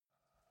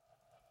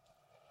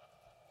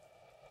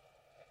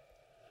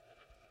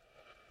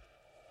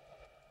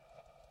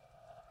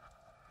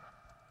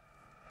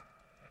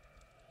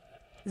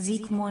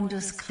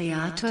Mundus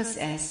Creatus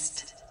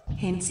est.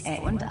 Hinc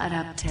und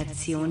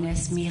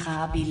adaptationes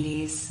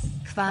mirabilis,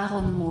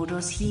 quarum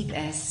modus hic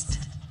est.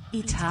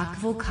 Itac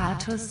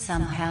vocatus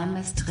sam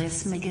hermes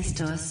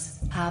trismegistus,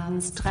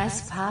 habens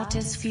tres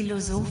partes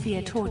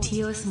philosophiae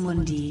totius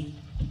mundi.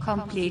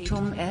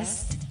 Completum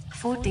est,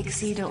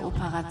 fodixide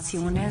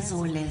operatione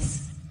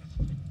solis.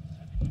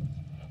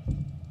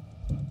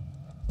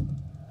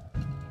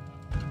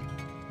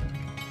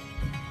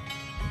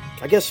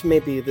 I guess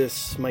maybe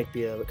this might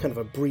be a kind of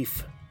a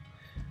brief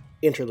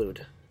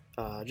interlude,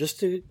 just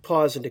to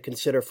pause and to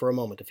consider for a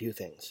moment a few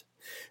things.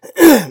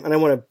 And I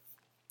want to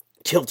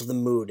tilt the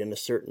mood in a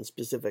certain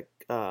specific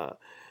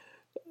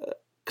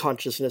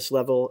consciousness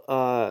level.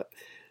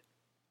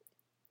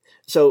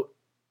 So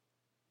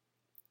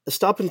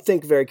stop and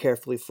think very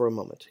carefully for a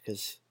moment,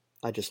 because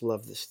I just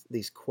love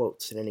these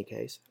quotes in any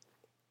case.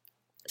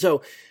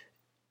 So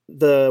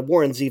the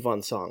Warren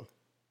Zevon song,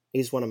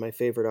 he's one of my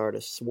favorite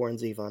artists, Warren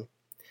Zevon.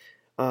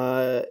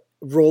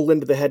 Roll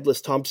into the headless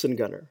Thompson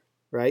gunner,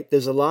 right?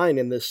 There's a line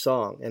in this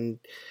song, and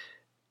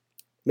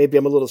maybe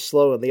I'm a little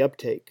slow in the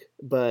uptake,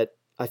 but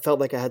I felt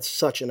like I had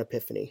such an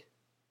epiphany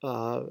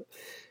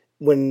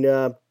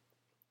when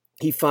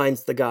he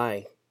finds the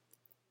guy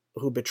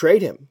who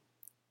betrayed him,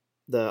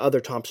 the other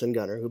Thompson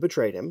gunner who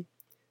betrayed him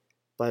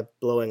by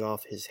blowing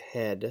off his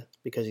head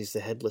because he's the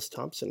headless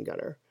Thompson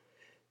gunner.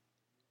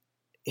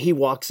 He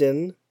walks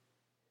in,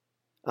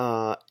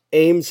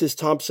 aims his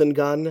Thompson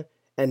gun,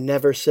 and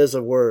never says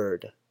a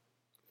word.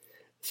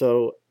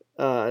 So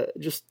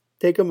just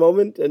take a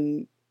moment,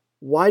 and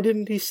why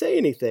didn't he say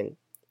anything?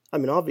 I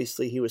mean,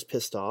 obviously he was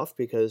pissed off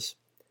because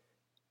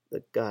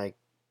the guy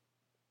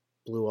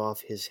blew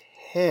off his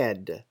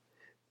head.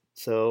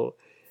 So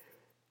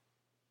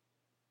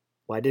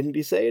why didn't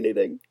he say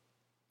anything?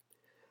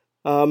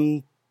 Okay,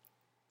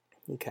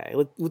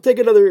 we'll take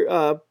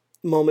another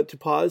moment to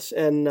pause,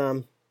 and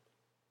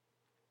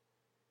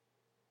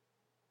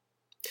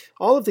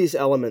all of these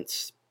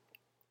elements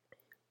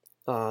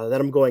that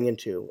I'm going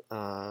into,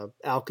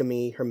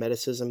 alchemy,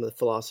 hermeticism, the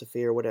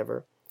philosophy, or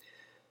whatever.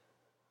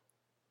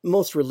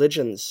 Most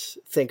religions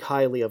think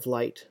highly of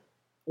light,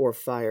 or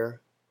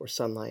fire, or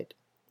sunlight.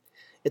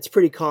 It's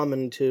pretty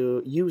common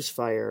to use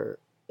fire.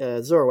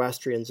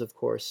 Zoroastrians, of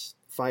course,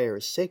 fire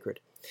is sacred.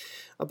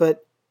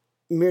 But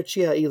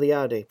Mircea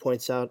Eliade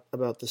points out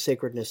about the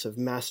sacredness of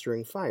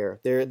mastering fire.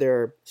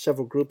 There are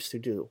several groups who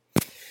do.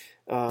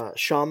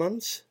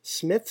 Shamans,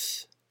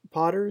 smiths,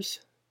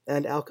 potters,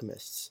 and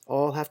alchemists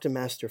all have to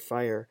master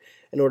fire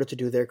in order to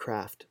do their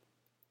craft.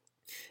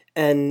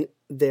 And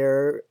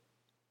their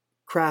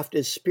craft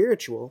is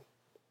spiritual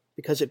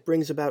because it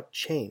brings about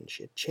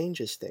change. It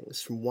changes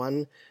things from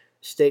one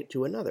state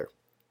to another.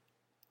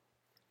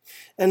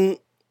 And,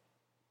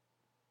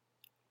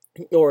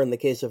 or in the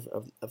case of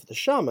the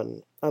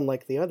shaman,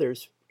 unlike the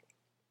others,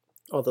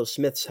 although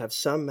smiths have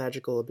some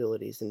magical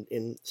abilities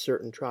in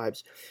certain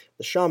tribes,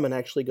 the shaman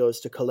actually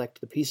goes to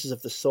collect the pieces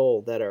of the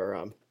soul that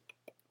are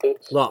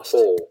lost.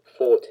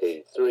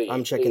 4:43.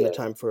 I'm checking the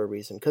time for a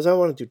reason, because I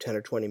want to do 10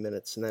 or 20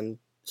 minutes and then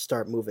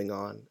start moving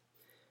on.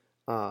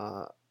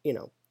 I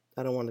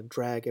don't want to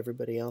drag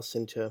everybody else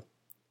into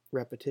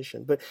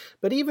repetition.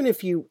 But even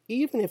if you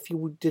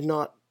did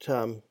not,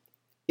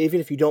 even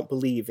if you don't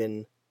believe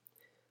in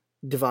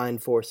divine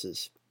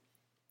forces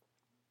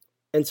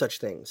and such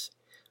things,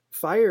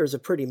 fire is a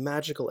pretty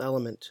magical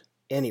element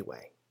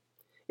anyway.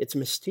 It's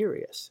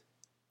mysterious,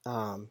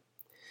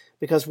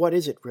 because what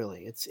is it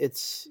really?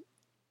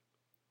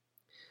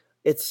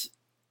 It's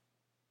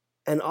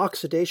an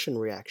oxidation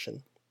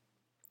reaction,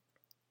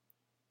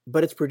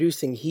 but it's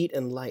producing heat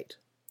and light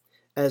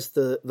as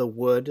the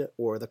wood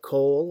or the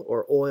coal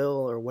or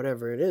oil or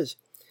whatever it is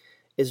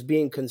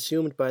being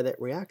consumed by that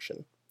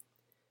reaction.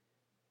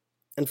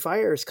 And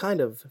fire is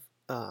kind of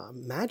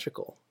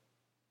magical.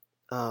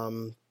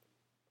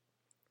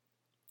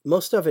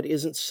 Most of it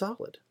isn't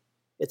solid.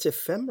 It's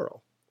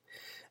ephemeral.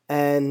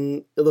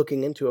 And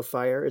looking into a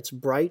fire, it's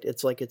bright.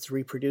 It's like it's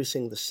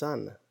reproducing the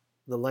sun,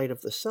 the light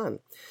of the sun.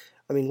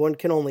 I mean, one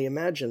can only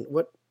imagine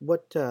what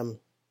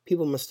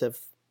people must have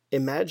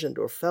imagined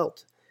or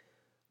felt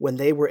when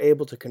they were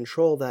able to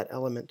control that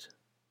element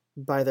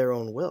by their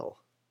own will.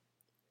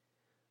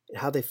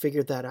 How they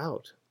figured that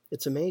out.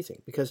 It's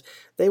amazing, because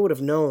they would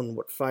have known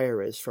what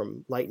fire is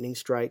from lightning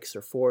strikes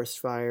or forest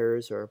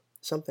fires or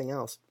something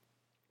else.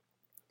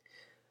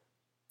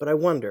 But I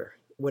wonder,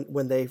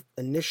 when they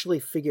initially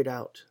figured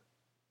out,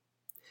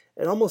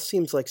 it almost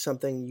seems like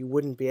something you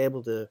wouldn't be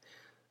able to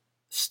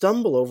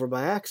stumble over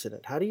by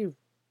accident. How do you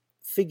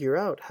figure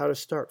out how to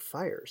start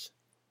fires?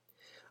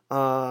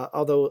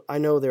 Although I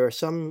know there are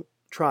some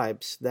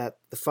tribes that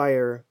the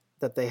fire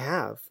that they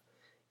have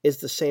is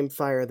the same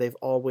fire they've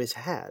always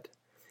had.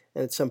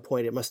 And at some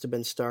point it must have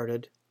been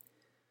started.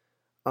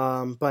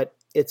 But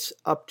it's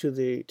up to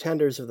the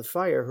tenders of the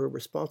fire who are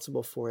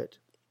responsible for it.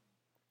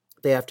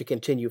 They have to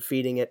continue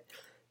feeding it,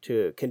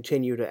 to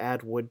continue to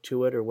add wood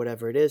to it or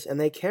whatever it is, and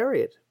they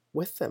carry it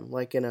with them,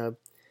 like in in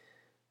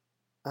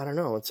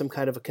some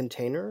kind of a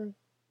container.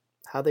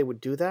 how they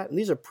would do that. And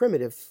these are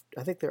primitive.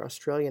 I think they're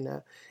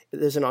Australian.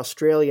 There's an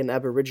Australian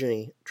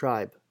Aborigine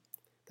tribe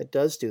that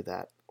does do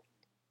that.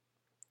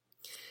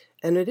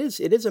 And it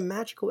is a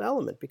magical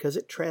element because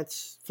it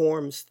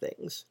transforms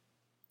things.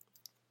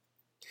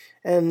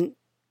 And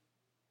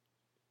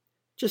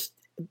just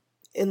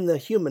in the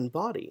human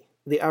body,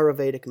 the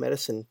Ayurvedic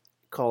medicine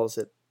calls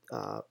it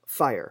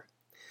fire.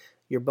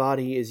 Your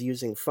body is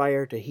using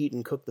fire to heat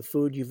and cook the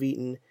food you've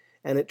eaten,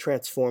 and it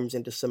transforms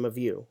into some of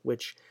you,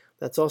 which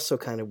that's also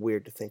kind of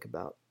weird to think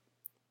about.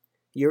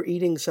 You're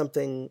eating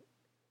something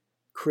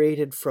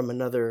created from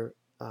another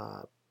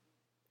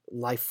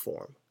life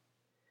form,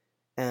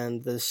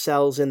 and the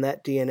cells in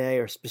that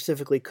DNA are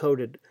specifically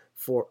coded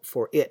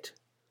for it.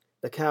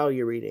 The cow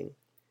you're eating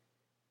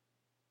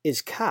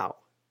is cow,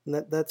 and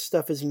that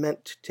stuff is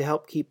meant to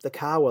help keep the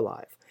cow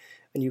alive.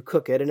 And you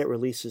cook it, and it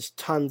releases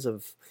tons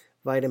of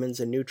vitamins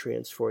and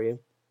nutrients for you,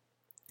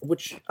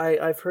 which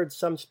I've heard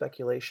some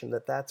speculation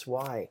that that's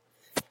why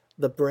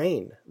the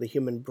brain, the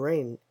human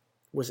brain,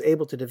 was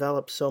able to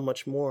develop so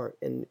much more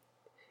in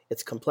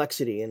its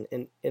complexity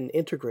and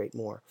integrate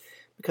more,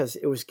 because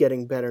it was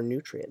getting better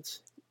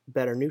nutrients,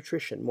 better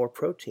nutrition, more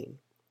protein,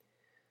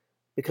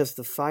 because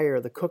the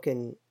fire, the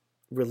cooking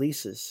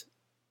releases,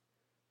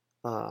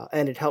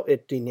 and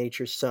it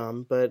denatures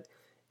some, but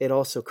it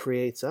also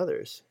creates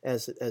others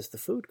as the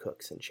food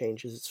cooks and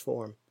changes its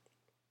form.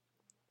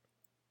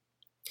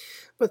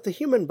 But the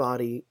human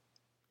body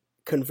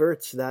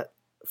converts that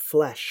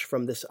flesh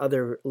from this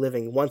other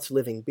once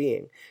living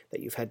being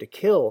that you've had to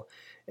kill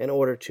in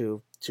order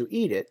to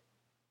eat it,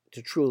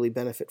 to truly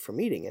benefit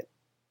from eating it.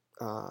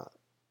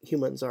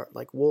 Humans aren't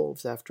like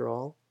wolves, after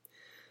all.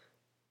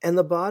 And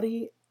the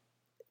body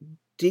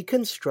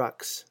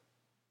deconstructs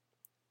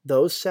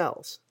those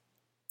cells.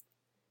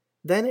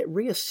 Then it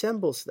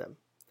reassembles them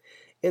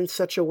in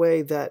such a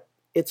way that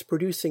it's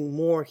producing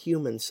more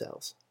human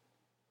cells.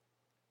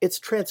 It's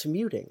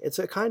transmuting. It's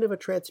a kind of a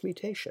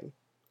transmutation.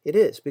 It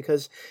is,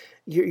 because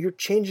you're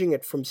changing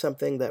it from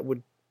something that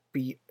would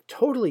be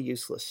totally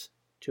useless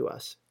to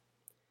us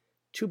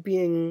to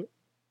being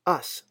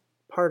us,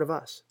 part of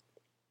us.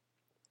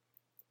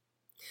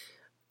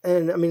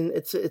 And I mean,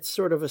 it's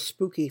sort of a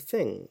spooky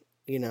thing,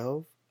 you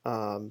know.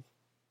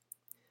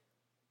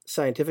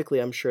 Scientifically,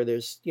 I'm sure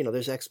there's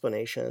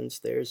explanations,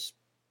 there's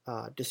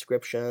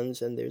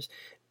descriptions, and there's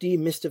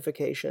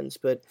demystifications,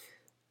 but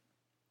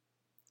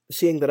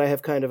seeing that I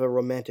have kind of a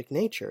romantic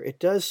nature,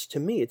 to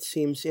me, it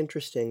seems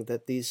interesting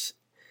that the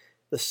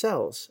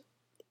cells,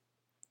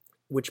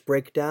 which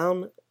break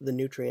down the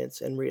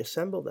nutrients and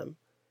reassemble them,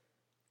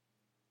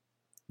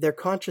 they're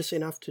conscious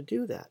enough to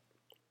do that,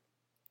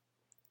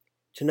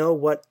 to know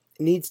what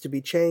needs to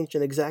be changed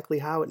and exactly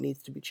how it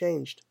needs to be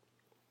changed.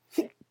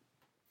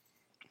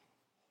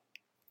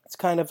 It's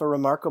kind of a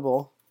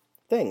remarkable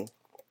thing.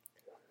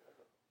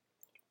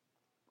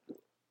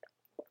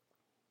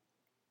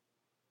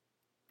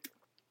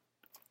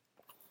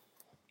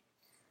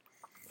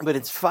 But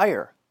it's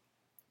fire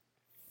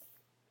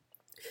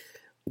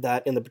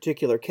that, in the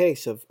particular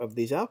case of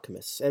these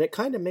alchemists, and it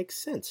kind of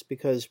makes sense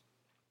because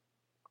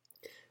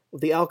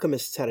the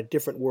alchemists had a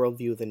different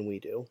worldview than we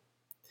do.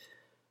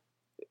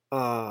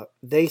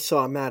 They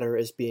saw matter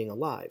as being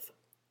alive,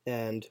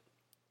 and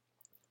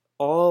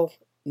all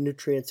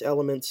nutrients,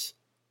 elements,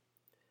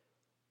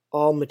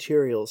 all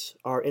materials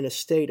are in a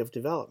state of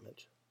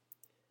development.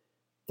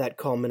 That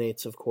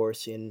culminates, of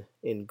course, in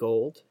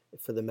gold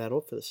for the metal,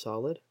 for the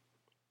solid.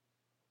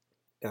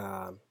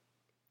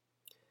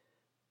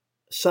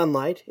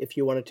 Sunlight, if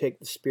you want to take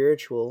the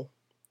spiritual,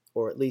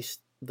 or at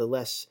least the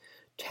less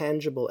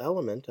tangible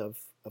element of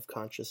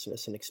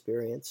consciousness and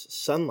experience,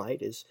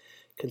 sunlight is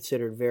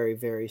considered very,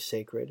 very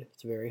sacred.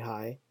 It's very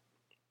high.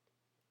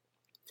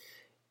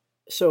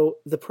 So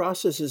the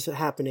process is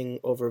happening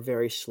over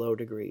very slow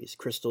degrees.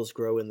 Crystals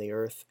grow in the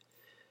earth.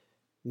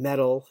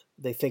 Metal,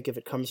 they think if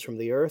it comes from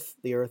the earth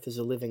is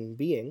a living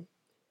being.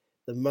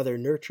 The mother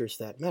nurtures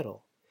that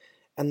metal.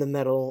 And the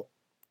metal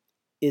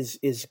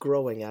is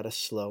growing at a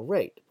slow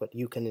rate, but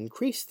you can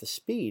increase the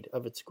speed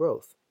of its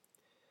growth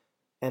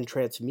and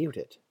transmute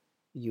it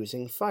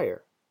using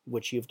fire,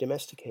 which you've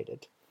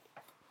domesticated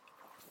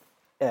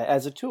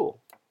as a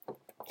tool.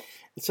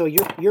 And so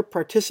you're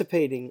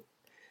participating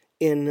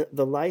in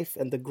the life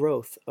and the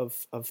growth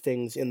of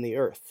things in the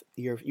earth.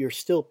 You're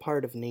still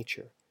part of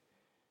nature.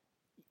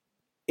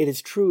 It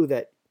is true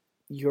that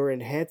you're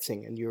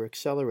enhancing and you're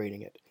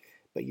accelerating it,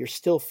 but you're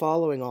still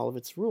following all of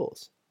its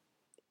rules.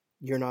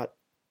 You're not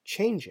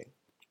changing.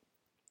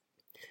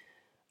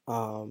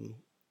 And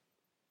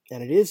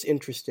it is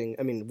interesting.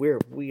 I mean,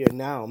 we are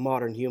now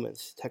modern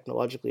humans,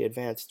 technologically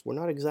advanced. We're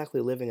not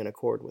exactly living in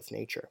accord with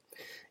nature.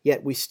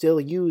 Yet we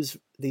still use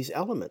these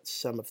elements,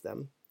 some of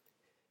them,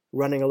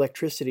 running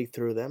electricity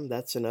through them.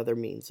 That's another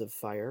means of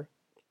fire,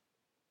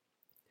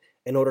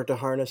 in order to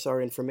harness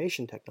our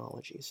information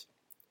technologies,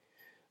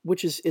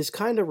 which is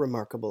kind of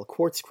remarkable.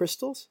 Quartz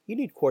crystals, you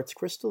need quartz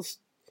crystals.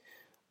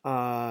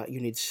 You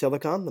need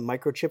silicon, the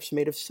microchips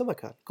made of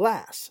silicon,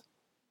 glass.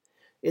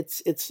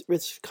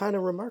 It's kind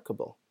of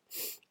remarkable.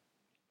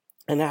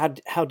 and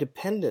how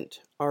dependent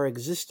our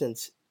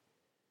existence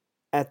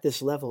at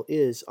this level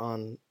is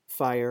on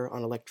fire,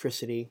 on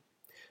electricity,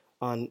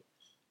 on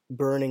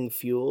burning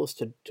fuels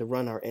to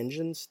run our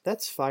engines.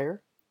 That's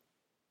fire,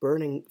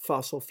 burning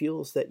fossil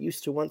fuels that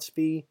used to once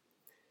be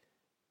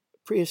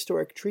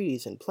prehistoric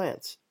trees and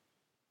plants.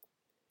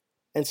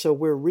 And so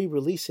we're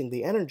re-releasing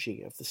the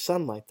energy of the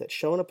sunlight that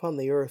shone upon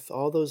the earth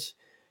all those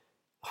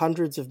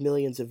hundreds of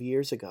millions of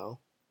years ago,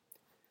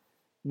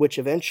 which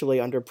eventually,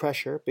 under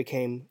pressure,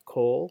 became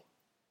coal,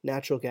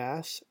 natural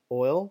gas,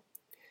 oil,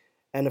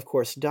 and of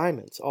course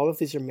diamonds. All of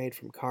these are made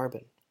from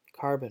carbon,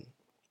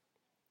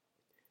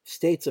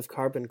 states of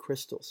carbon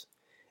crystals.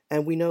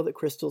 And we know that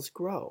crystals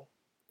grow.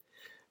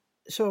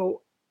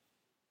 So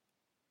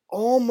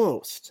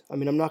almost, I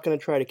mean, I'm not going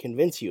to try to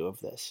convince you of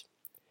this,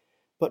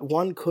 but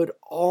one could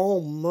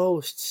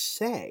almost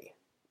say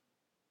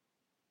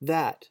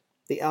that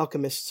the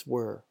alchemists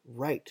were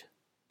right.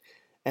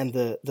 And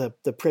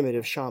the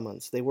primitive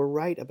shamans, they were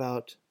right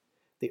about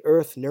the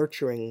earth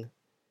nurturing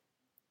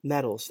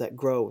metals that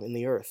grow in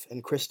the earth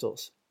and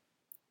crystals,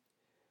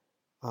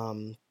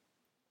 and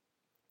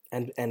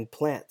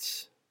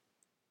plants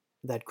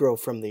that grow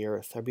from the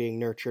earth are being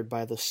nurtured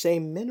by the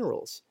same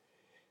minerals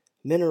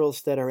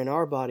that are in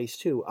our bodies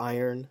too: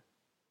 iron,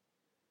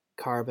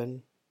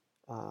 carbon,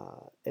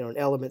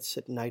 elements,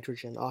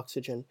 nitrogen,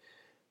 oxygen.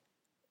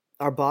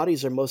 Our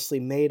bodies are mostly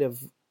made of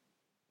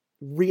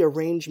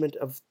rearrangement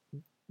of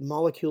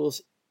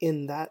molecules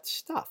in that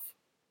stuff.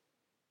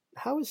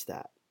 How is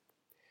that?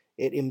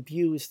 It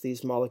imbues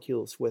these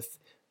molecules with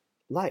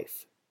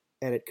life,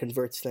 and it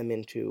converts them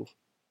into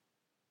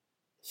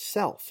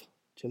self,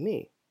 to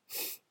me.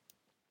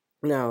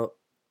 Now,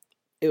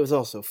 it was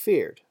also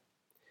feared.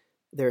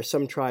 There are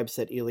some tribes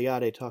that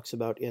Iliade talks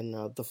about in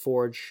The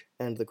Forge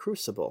and the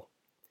Crucible.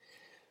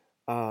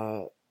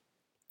 The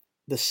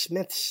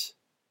smiths,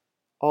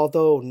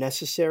 although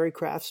necessary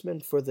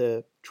craftsmen for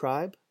the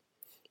tribe,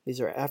 these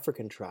are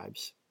African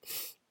tribes.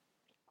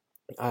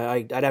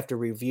 I'd have to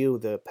review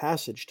the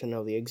passage to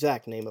know the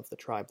exact name of the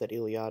tribe that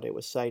Iliade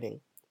was citing.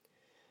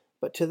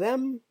 But to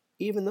them,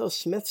 even though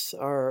smiths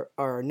are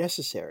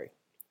necessary,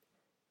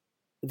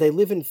 they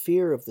live in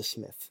fear of the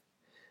smith.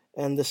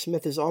 And the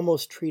smith is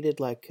almost treated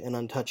like an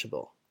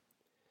untouchable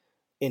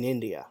in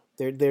India.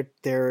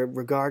 They're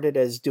regarded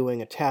as doing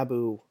a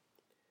taboo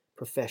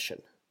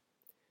profession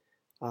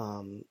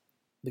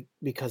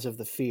because of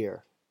the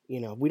fear.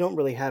 We don't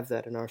really have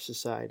that in our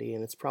society,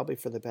 and it's probably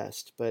for the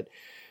best. But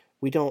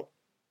we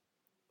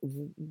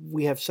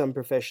have some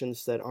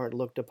professions that aren't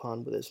looked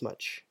upon with as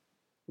much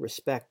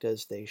respect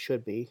as they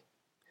should be,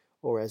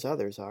 or as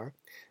others are.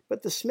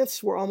 But the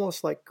smiths were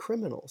almost like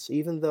criminals,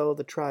 even though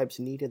the tribes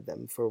needed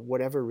them for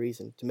whatever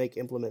reason, to make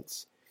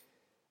implements,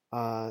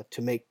 to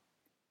make,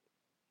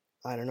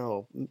 I don't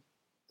know,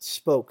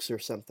 spokes or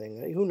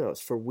something. Who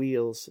knows, for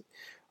wheels.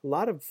 A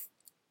lot of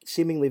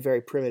seemingly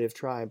very primitive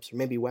tribes, or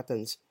maybe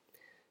weapons,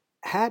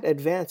 had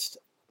advanced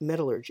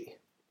metallurgy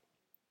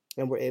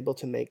and were able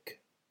to make,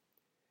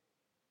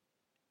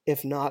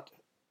 if not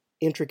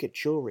intricate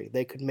jewelry,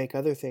 they could make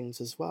other things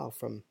as well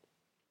from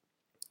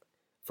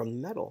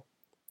metal.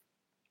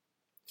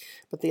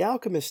 But the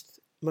alchemist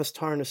must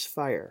harness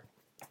fire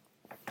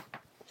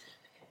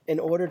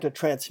in order to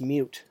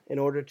transmute, in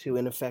order to,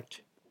 in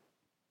effect,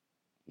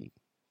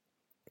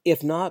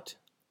 if not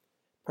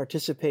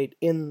participate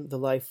in the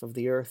life of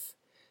the earth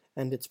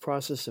and its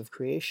process of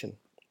creation,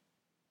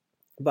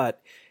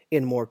 but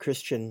in more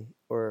Christian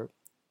or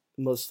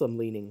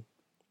Muslim-leaning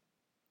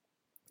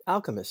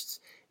alchemists,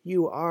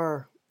 you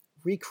are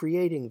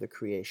recreating the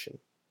creation.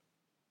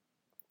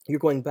 You're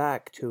going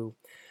back to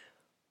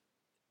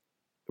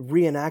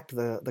reenact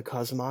the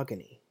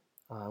cosmogony,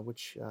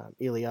 which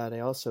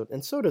Iliade also,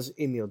 and so does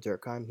Emil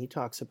Durkheim, he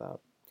talks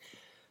about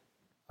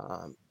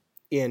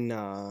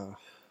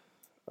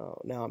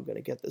now I'm going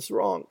to get this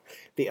wrong,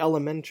 the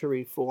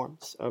elementary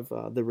forms of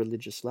the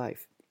religious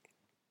life.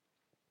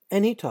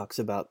 And he talks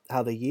about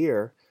how the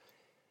year,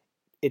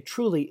 it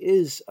truly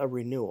is a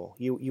renewal.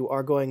 You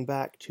are going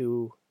back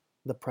to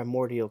the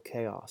primordial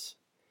chaos,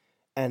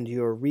 and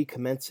you're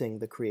recommencing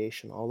the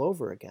creation all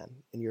over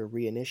again, and you're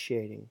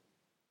reinitiating.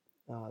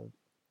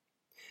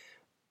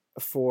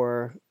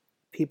 For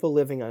people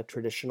living a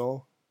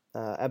traditional,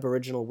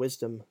 Aboriginal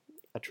wisdom,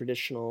 a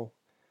traditional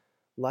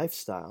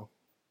lifestyle,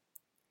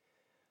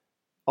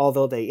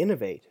 although they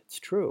innovate, it's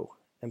true,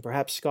 and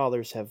perhaps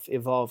scholars have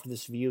evolved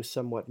this view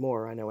somewhat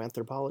more. I know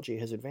anthropology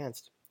has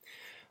advanced.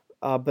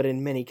 But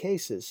in many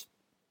cases,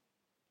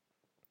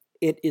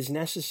 it is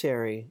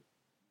necessary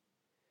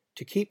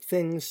to keep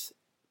things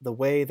the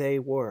way they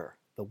were,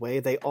 the way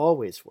they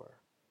always were.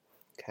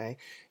 Okay?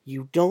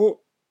 You don't,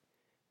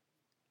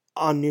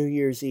 on New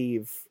Year's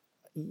Eve,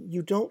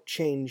 you don't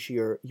change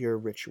your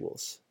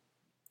rituals.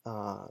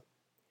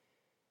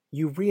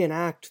 You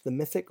reenact the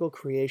mythical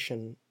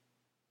creation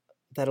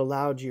that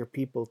allowed your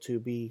people to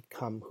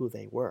become who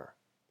they were.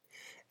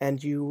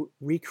 And you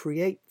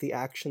recreate the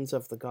actions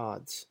of the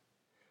gods,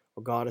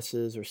 or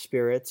goddesses, or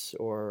spirits,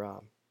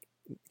 or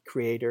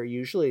creator.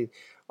 Usually,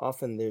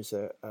 often there's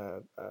a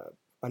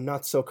a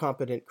not so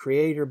competent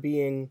creator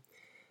being,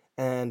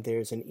 and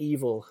there's an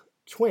evil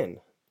twin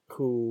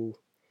who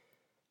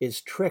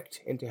is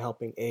tricked into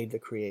helping aid the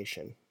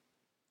creation.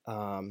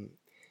 And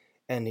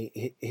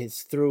he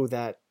is through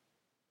that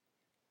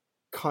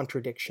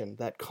contradiction,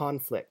 that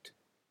conflict,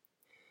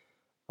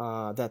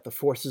 that the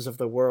forces of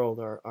the world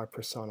are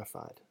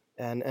personified.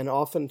 And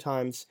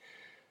oftentimes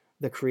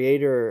the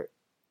creator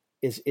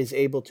is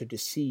able to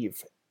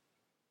deceive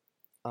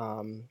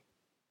the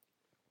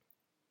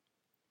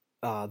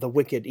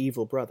wicked,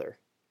 evil brother.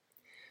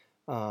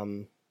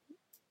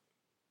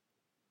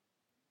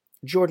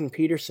 Jordan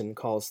Peterson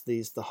calls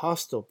these the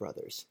hostile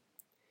brothers.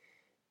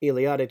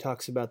 Eliade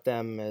talks about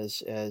them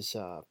as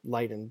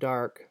light and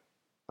dark,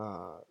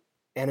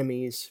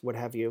 enemies, what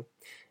have you.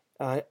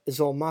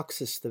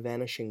 Zolmaxis, the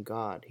vanishing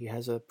god, he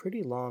has a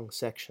pretty long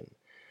section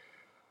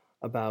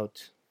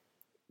about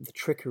the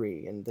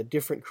trickery and the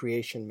different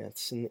creation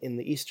myths in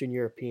the Eastern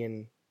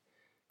European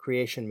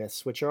creation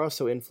myths, which are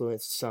also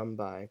influenced some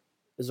by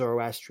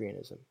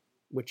Zoroastrianism,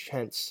 which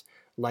hence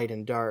light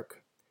and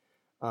dark,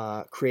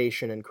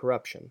 creation and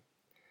corruption.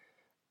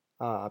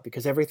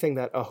 Because everything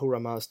that Ahura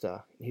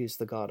Mazda, he's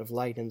the god of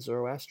light in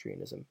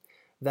Zoroastrianism,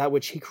 that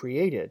which he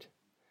created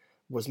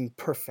was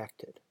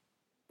perfected.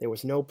 There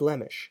was no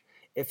blemish.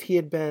 If he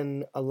had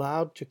been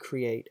allowed to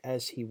create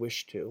as he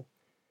wished to,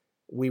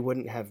 we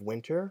wouldn't have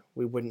winter,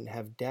 we wouldn't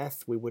have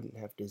death, we wouldn't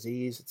have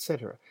disease,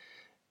 etc.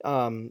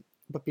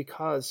 But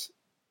because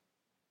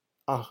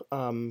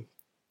Angra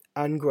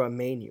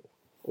Mainyu,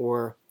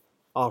 or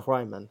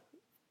Ahriman,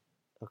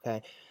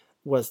 okay,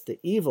 was the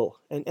evil,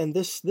 and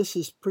this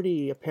is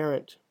pretty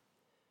apparent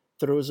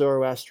through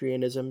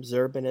Zoroastrianism,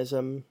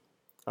 Zurbanism,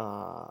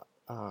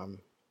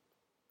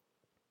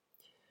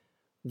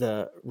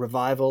 the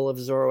revival of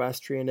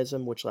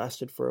Zoroastrianism, which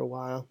lasted for a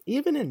while,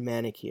 even in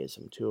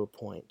Manichaeism to a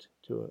point,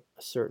 to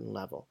a certain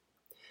level.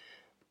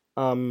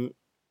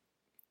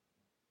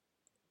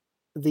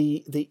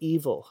 The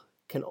evil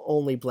can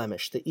only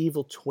blemish, the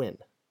evil twin,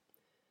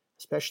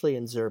 especially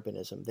in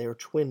Zurbanism. They are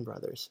twin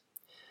brothers.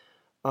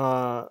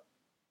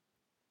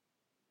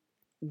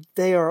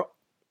 They are,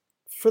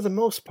 for the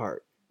most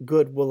part,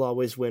 good will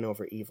always win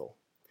over evil.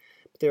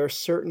 But there are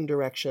certain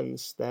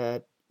directions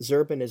that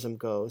Zurbanism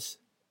goes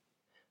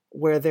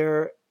where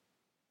the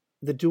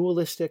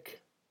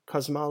dualistic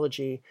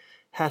cosmology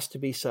has to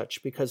be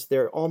such because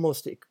they're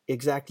almost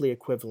exactly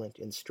equivalent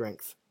in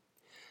strength.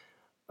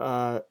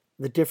 The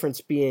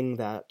difference being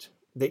that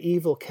the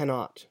evil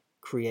cannot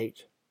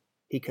create,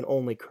 he can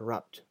only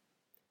corrupt.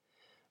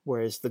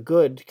 Whereas the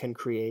good can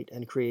create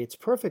and creates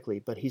perfectly,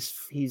 but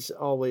he's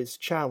always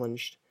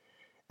challenged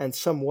and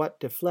somewhat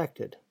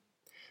deflected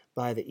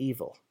by the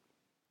evil.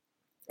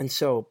 And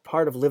so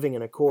part of living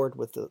in accord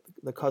with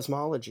the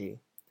cosmology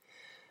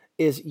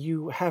is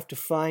you have to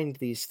find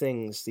these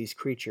things, these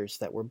creatures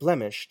that were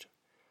blemished,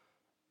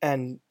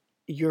 and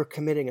you're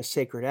committing a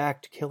sacred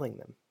act killing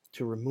them,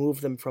 to remove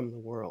them from the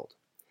world.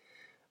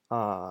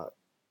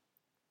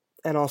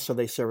 And also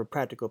they serve a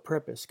practical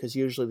purpose, because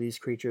usually these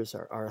creatures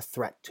are a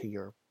threat to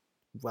your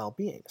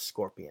well-being. A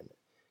scorpion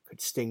could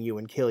sting you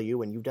and kill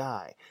you and you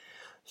die.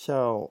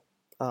 So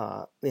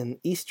in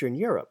Eastern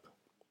Europe,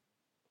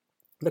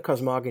 the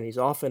cosmogonies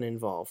often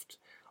involved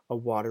a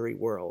watery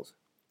world.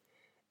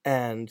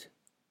 And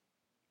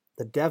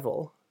the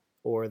devil,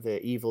 or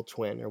the evil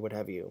twin, or what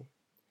have you,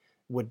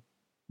 would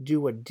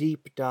do a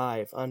deep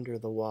dive under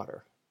the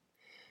water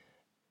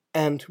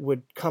and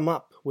would come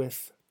up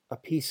with a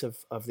piece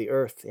of the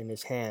earth in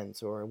his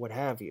hands, or what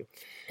have you.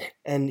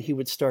 And he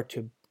would start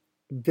to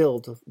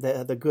build,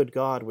 the good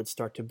God would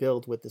start to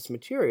build with this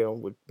material,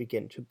 would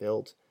begin to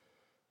build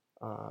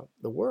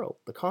the world,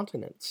 the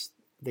continents,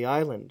 the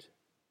island.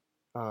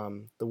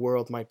 The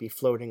world might be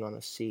floating on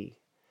a sea.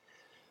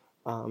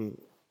 And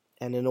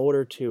in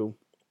order to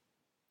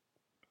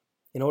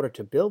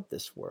build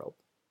this world,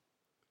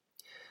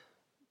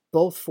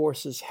 both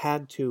forces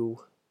had to,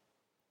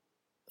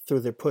 through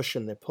their push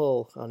and their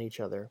pull on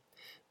each other,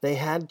 they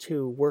had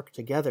to work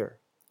together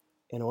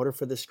in order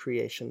for this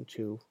creation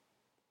to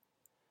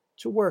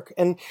work.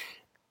 And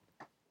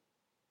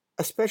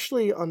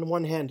especially on the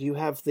one hand, you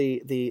have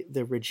the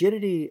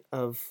rigidity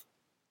of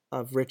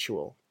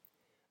ritual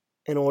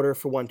in order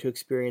for one to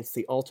experience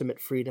the ultimate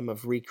freedom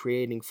of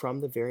recreating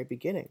from the very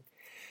beginning.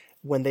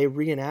 When they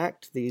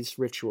reenact these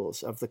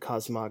rituals of the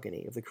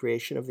cosmogony, of the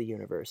creation of the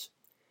universe,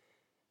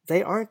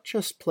 they aren't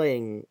just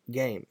playing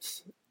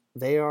games.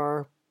 They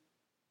are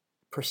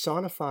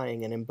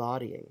personifying and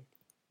embodying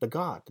the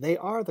God. They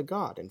are the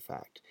God, in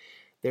fact.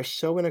 They're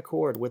so in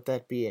accord with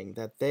that being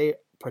that they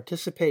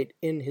participate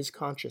in his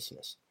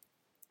consciousness.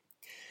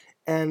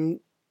 And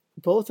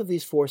both of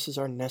these forces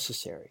are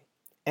necessary.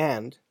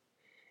 And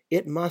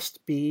it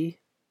must be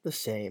the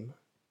same,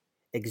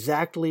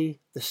 exactly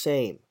the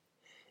same.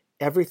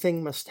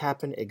 Everything must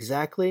happen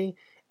exactly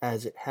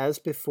as it has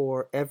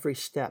before. Every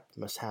step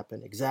must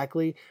happen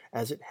exactly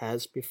as it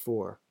has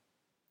before.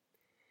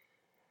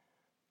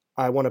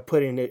 I want to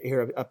put in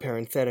here a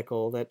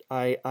parenthetical that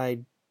I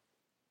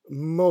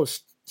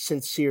most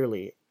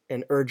sincerely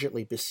and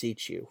urgently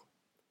beseech you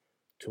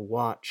to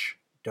watch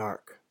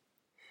dark.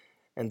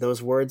 And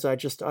those words I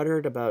just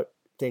uttered about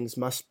things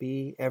must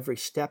be, every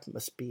step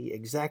must be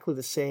exactly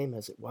the same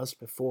as it was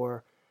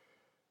before.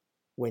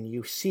 When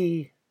you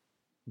see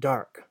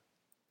dark,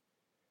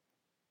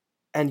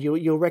 and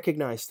you'll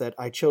recognize that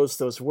I chose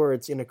those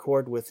words in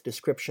accord with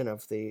description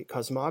of the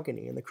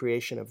cosmogony and the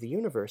creation of the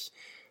universe,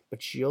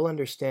 but you'll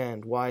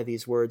understand why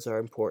these words are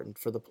important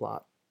for the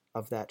plot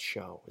of that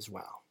show as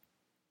well.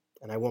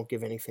 And I won't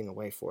give anything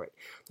away for it.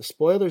 The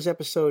spoilers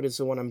episode is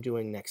the one I'm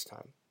doing next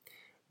time.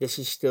 This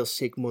is still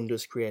Sic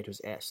Mundus Creatus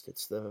Est.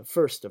 It's the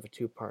first of a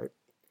two-part.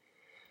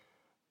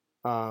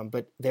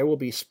 But there will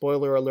be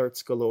spoiler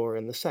alerts galore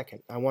in the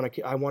second. I want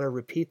to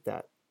repeat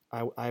that.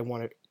 I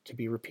want it to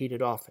be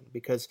repeated often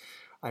because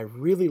I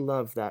really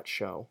love that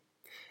show,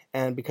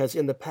 and because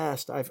in the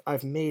past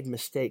I've made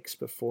mistakes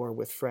before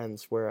with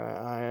friends where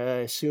I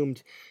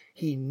assumed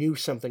he knew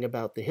something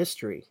about the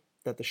history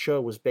that the show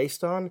was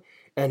based on,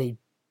 and he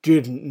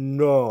didn't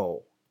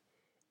know,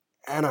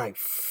 and I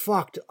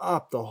fucked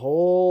up the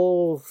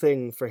whole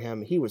thing for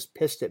him. He was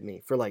pissed at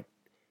me for like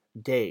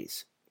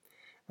days,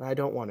 and I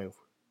don't want to.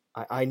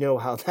 I know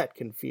how that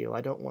can feel. I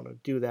don't want to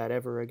do that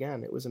ever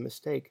again. It was a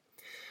mistake.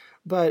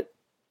 But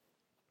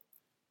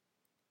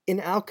in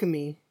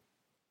alchemy,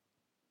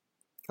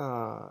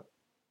 the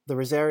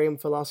Rosarium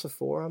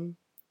Philosophorum,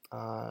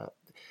 a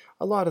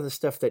lot of the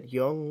stuff that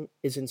Jung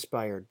is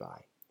inspired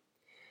by,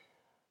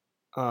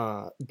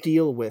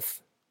 deal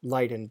with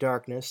light and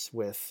darkness,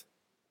 with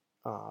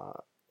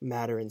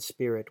matter and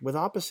spirit, with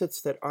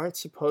opposites that aren't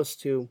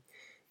supposed to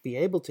be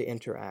able to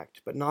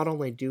interact, but not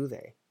only do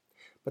they,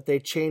 but they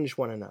change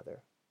one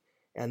another.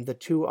 And the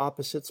two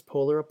opposites,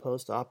 polar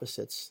opposed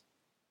opposites,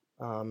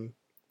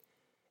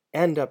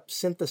 end up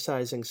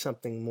synthesizing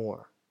something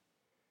more.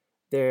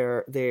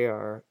 They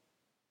are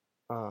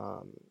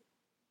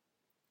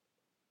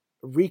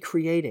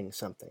recreating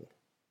something.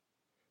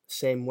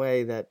 Same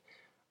way that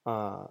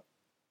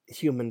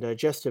human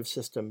digestive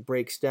system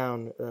breaks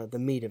down the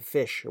meat of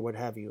fish or what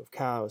have you, of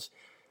cows,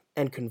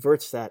 and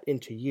converts that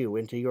into you,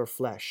 into your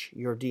flesh,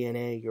 your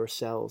DNA, your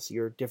cells,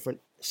 your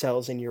different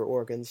cells in your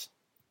organs.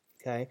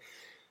 Okay?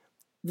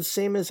 The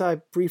same as I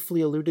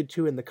briefly alluded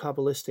to in the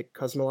Kabbalistic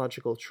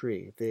cosmological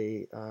tree,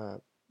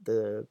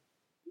 the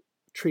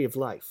tree of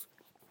life,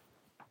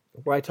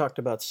 where I talked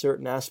about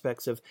certain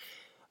aspects of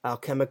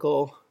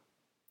alchemical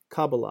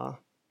Kabbalah,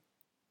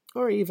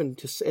 or even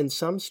in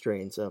some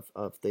strains of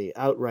the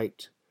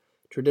outright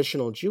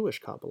traditional Jewish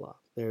Kabbalah.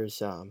 There's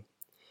the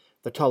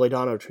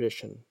Toledano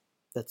tradition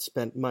that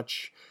spent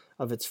much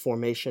of its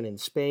formation in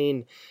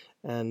Spain,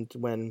 and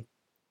when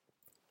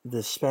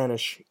the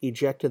Spanish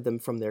ejected them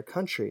from their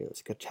country, it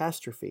was a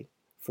catastrophe,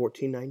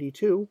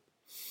 1492.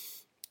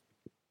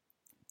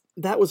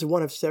 That was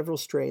one of several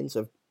strains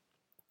of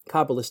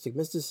Kabbalistic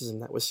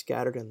mysticism that was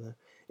scattered in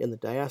the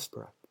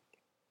diaspora.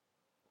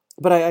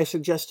 But I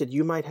suggested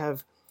you might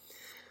have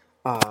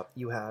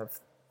you have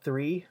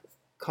 3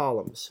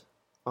 columns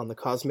on the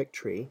cosmic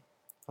tree,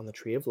 on the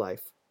tree of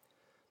life.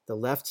 The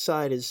left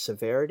side is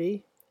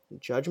severity,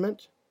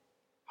 judgment,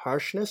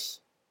 harshness.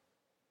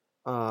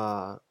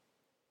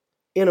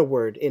 In a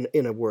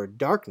word,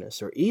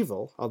 darkness or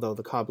evil, although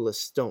the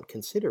Kabbalists don't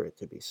consider it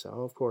to be so,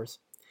 of course.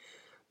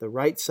 The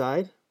right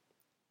side,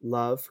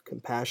 love,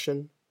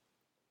 compassion,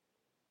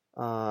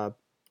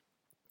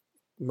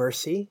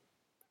 mercy.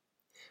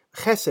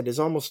 Chesed is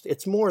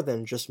it's more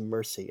than just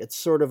mercy. It's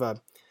sort of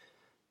a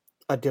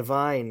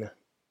divine,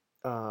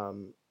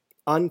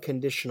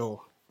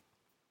 unconditional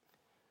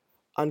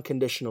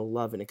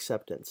love and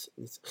acceptance.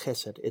 It's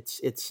chesed.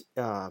 It's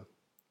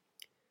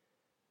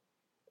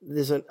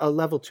there's a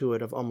level to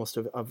it of almost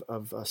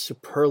of a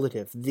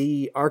superlative,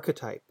 the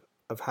archetype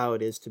of how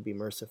it is to be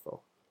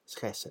merciful. It's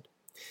chesed.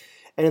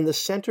 And in the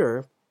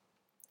center,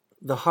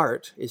 the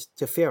heart is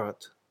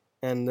tiferet,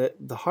 and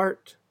the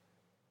heart,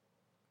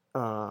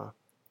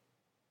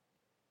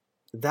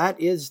 that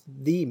is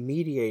the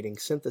mediating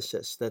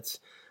synthesis. The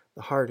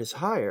heart is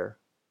higher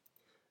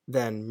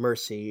than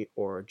mercy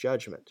or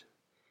judgment.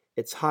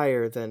 It's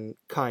higher than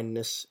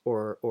kindness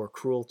or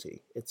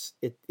cruelty. It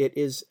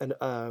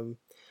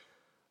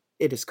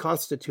is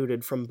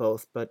constituted from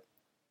both, but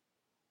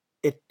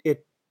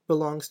it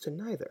belongs to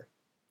neither.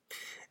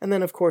 And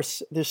then, of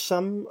course, there's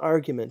some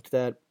argument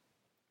that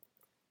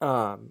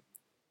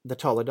the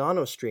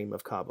Toledano stream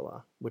of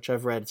Kabbalah, which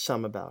I've read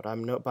some about,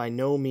 I'm by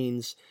no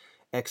means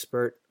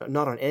expert,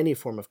 not on any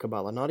form of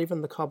Kabbalah, not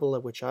even the Kabbalah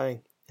which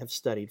I have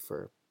studied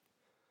for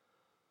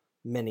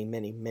many,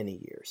 many, many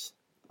years.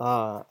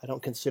 I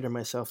don't consider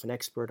myself an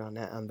expert on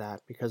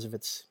that because of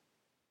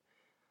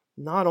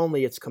not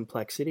only its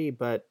complexity,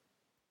 but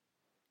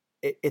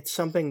it's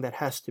something that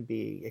has to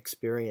be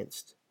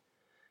experienced,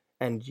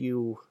 and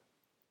you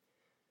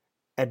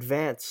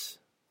advance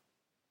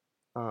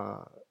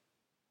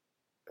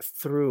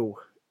through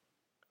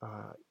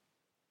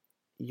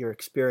your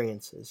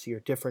experiences, your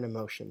different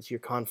emotions, your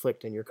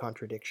conflict and your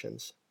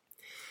contradictions.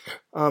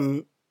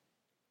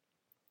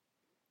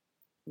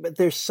 But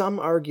there's some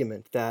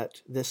argument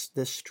that this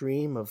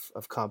stream of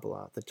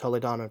Kabbalah, the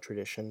Toledano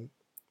tradition,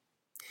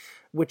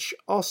 which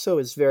also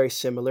is very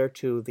similar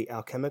to the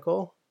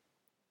alchemical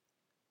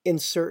in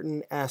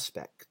certain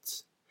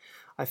aspects.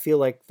 I feel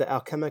like the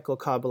alchemical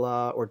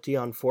Kabbalah or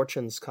Dion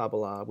Fortune's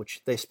Kabbalah,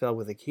 which they spell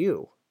with a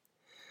Q,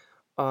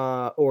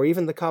 or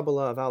even the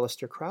Kabbalah of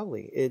Aleister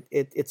Crowley,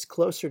 it's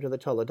closer to the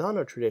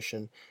Toledano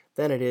tradition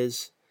than it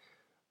is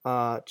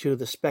to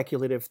the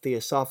speculative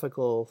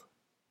theosophical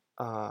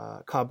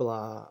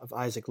Kabbalah of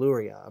Isaac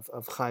Luria,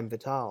 of Chaim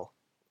Vital.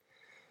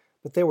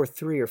 But there were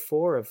 3 or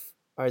 4 of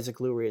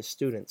Isaac Luria's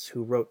students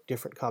who wrote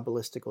different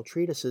Kabbalistical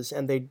treatises,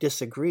 and they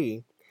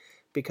disagree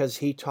because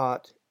he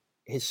taught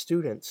his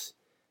students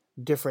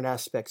different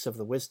aspects of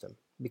the wisdom,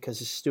 because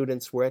his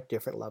students were at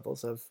different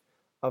levels of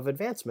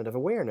advancement, of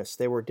awareness.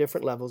 They were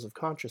different levels of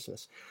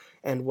consciousness.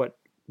 And what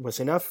was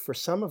enough for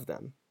some of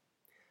them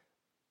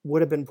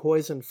would have been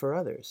poison for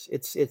others.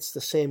 It's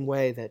the same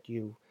way that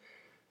you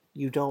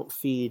don't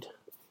feed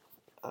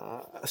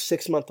a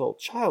 6-month-old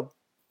child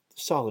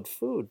solid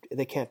food.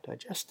 They can't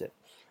digest it.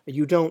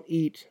 You don't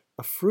eat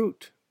a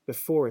fruit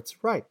before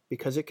it's ripe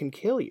because it can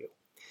kill you.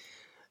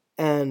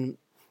 And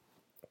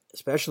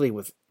especially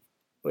with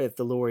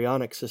the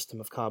Lurianic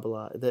system of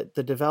Kabbalah,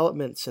 the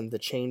developments and the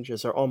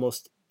changes are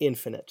almost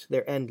infinite.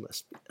 They're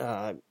endless.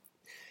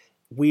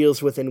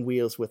 Wheels within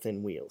wheels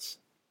within wheels.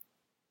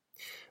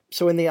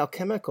 So in the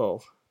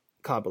alchemical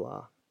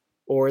Kabbalah,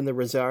 or in the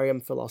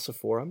Rosarium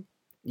Philosophorum,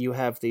 you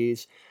have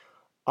these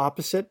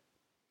opposite,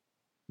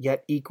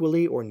 yet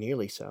equally or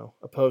nearly so,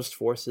 opposed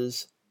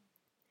forces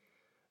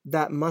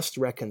that must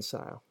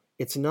reconcile.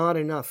 It's not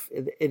enough.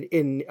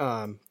 In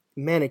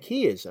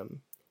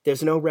Manichaeism,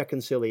 there's no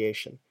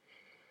reconciliation.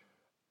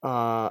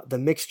 The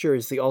mixture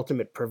is the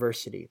ultimate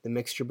perversity. The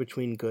mixture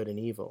between good and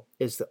evil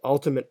is the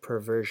ultimate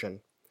perversion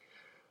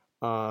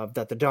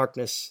that the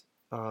darkness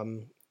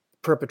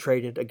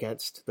perpetrated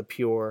against the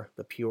pure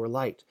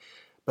light.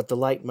 But the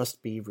light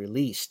must be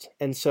released.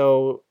 And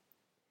so,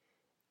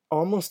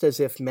 almost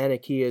as if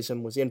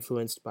Manichaeism was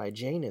influenced by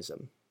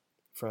Jainism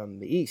from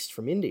the East,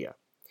 from India.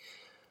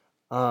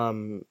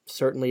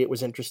 Certainly it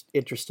was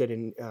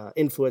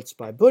influenced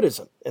by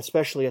Buddhism,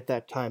 especially at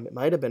that time. It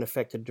might have been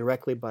affected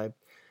directly by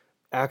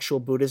actual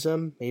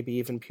Buddhism, maybe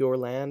even Pure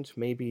Land,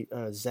 maybe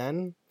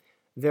Zen.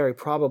 Very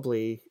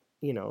probably,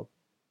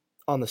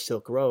 on the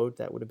Silk Road,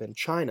 that would have been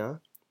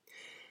China.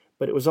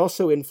 But it was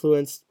also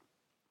influenced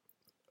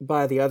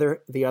by the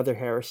other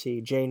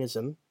heresy,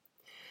 Jainism.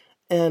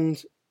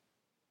 And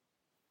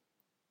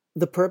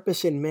the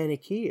purpose in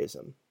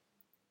Manichaeism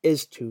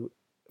is to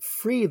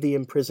free the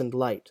imprisoned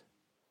light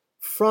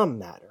from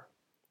matter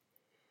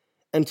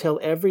until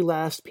every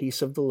last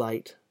piece of the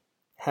light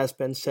has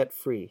been set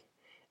free.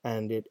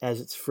 And as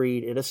it's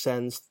freed, it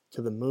ascends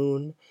to the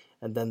moon,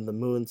 and then the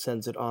moon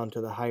sends it on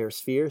to the higher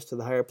spheres, to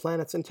the higher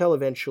planets, until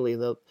eventually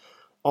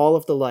all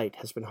of the light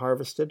has been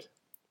harvested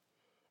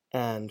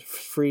and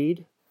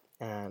freed,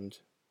 and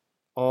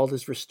all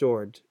is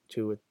restored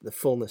to the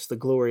fullness, the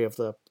glory of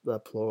the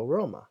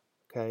Pleroma,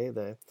 okay,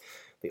 the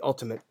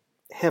ultimate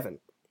heaven.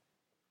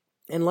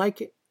 And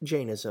like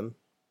Jainism,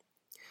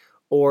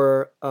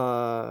 or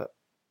a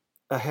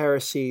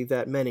heresy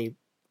that many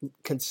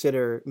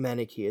consider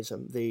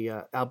Manichaeism, the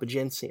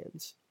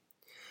Albigensians.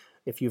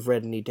 If you've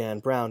read any Dan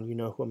Brown, you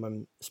know whom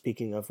I'm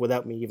speaking of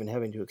without me even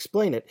having to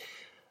explain it.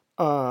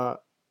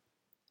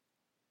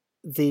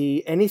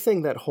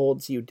 Anything that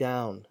holds you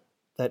down,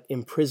 that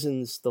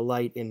imprisons the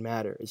light in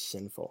matter, is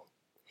sinful.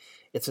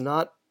 It's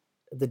not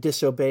the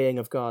disobeying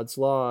of God's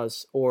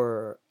laws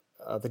or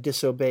the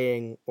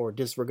disobeying or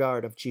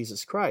disregard of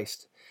Jesus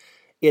Christ.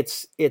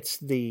 It's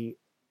the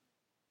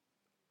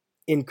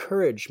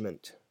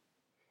encouragement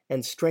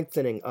and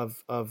strengthening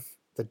of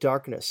the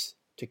darkness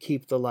to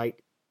keep the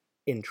light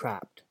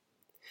entrapped.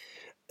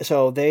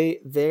 So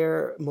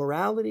their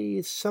morality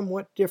is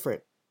somewhat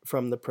different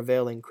from the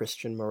prevailing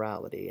Christian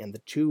morality, and the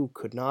two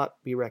could not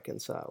be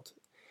reconciled.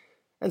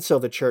 And so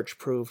the church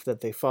proved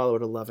that they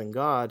followed a loving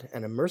God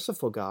and a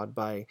merciful God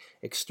by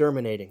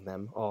exterminating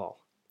them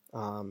all.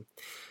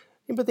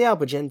 But the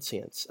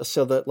Albigensians,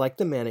 so that like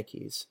the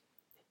Manichees,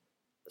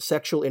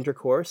 sexual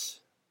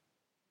intercourse,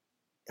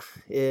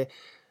 if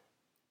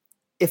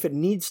it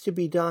needs to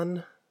be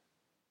done,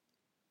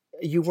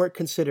 you weren't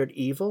considered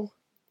evil,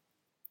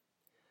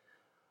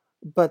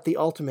 but the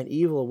ultimate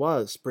evil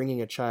was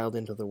bringing a child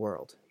into the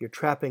world. You're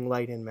trapping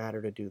light in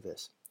matter to do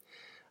this.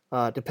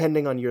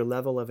 Depending on your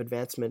level of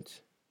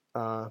advancement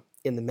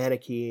in the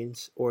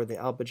Manicheans or the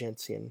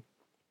Albigensian,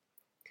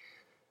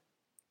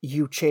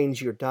 you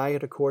change your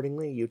diet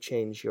accordingly, you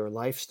change your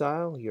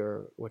lifestyle,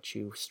 what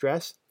you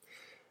stress.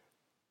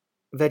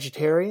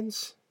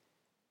 Vegetarians,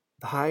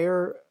 the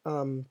higher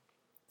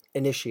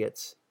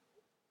initiates,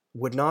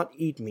 would not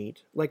eat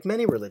meat, like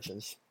many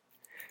religions.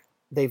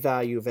 They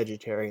value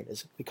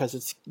vegetarianism because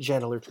it's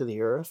gentler to the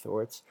earth,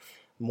 or it's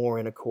more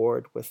in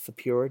accord with the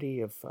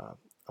purity of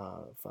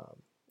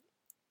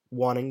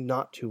wanting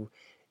not to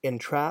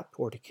entrap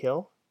or to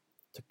kill,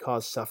 to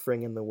cause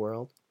suffering in the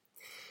world.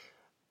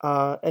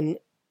 And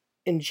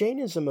in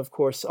Jainism, of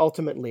course,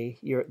 ultimately,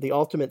 the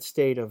ultimate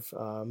state of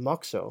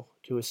moksha,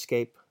 to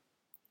escape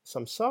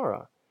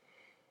samsara,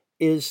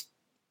 is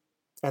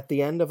at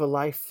the end of a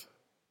life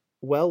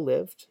well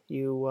lived,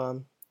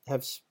 you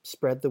have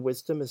spread the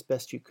wisdom as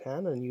best you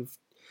can, and you've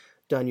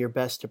done your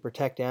best to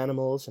protect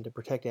animals and to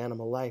protect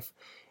animal life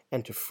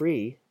and to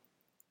free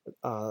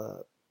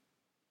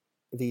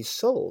these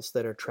souls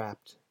that are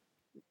trapped.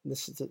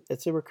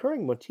 It's a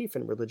recurring motif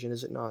in religion,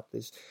 is it not?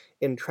 These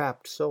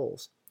entrapped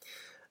souls.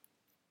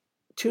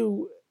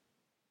 To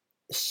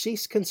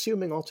cease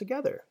consuming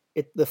altogether.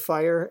 The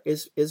fire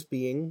is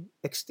being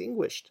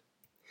extinguished.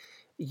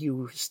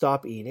 You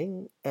stop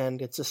eating,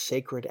 and it's a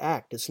sacred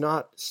act. It's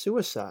not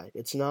suicide.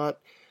 It's not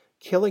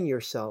killing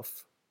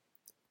yourself,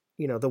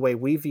 the way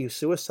we view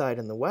suicide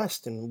in the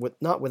West, and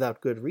not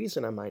without good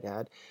reason, I might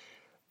add,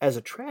 as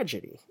a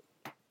tragedy.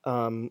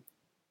 And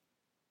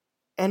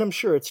I'm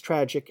sure it's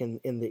tragic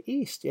in the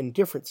East in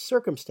different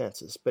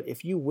circumstances. But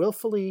if you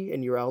willfully,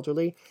 and you're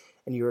elderly,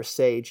 and you're a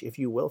sage, if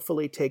you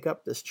willfully take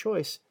up this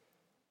choice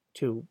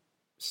to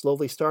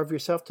slowly starve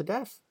yourself to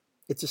death,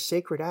 it's a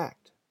sacred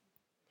act.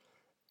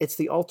 It's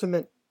the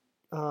ultimate.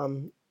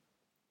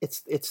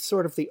 It's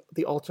sort of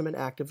the ultimate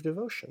act of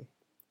devotion.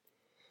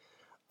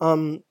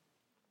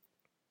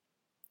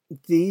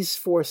 These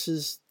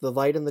forces, the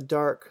light and the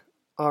dark,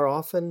 are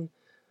often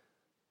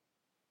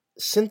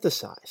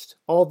synthesized,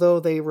 although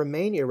they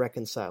remain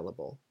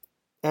irreconcilable.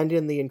 And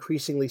in the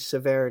increasingly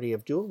severity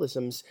of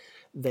dualisms,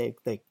 they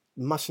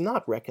must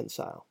not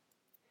reconcile.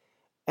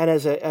 And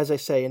as I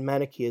say, in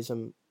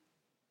Manichaeism,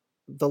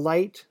 the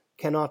light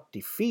cannot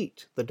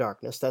defeat the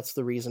darkness. That's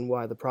the reason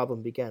why the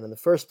problem began in the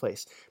first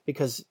place,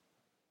 because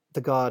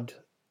the god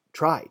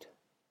tried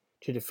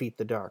to defeat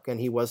the dark, and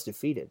he was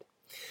defeated.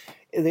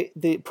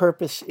 The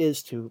purpose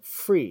is to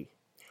free,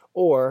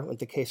 or, in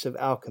the case of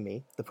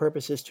alchemy, the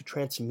purpose is to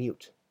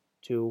transmute,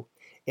 to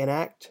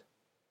enact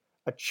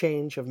a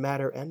change of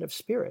matter and of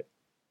spirit.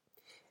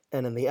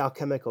 And in the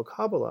alchemical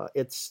Kabbalah,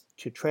 it's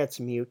to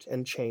transmute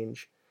and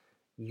change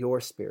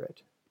your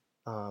spirit,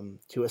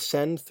 to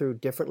ascend through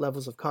different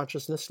levels of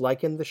consciousness,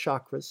 like in the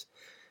chakras,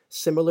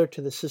 similar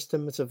to the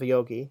systems of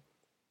yogi,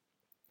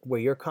 where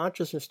your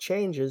consciousness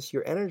changes,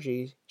 your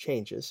energy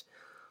changes,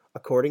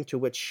 according to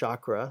which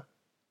chakra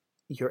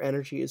your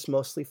energy is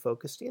mostly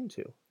focused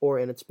into, or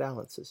in its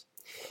balances.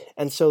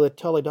 And so the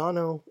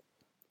Toledano,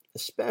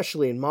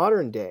 especially in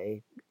modern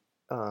day,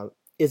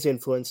 is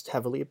influenced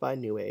heavily by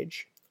New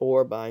Age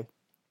or by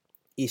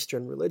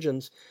Eastern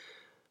religions.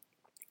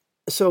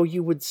 So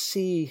you would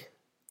see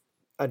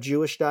a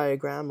Jewish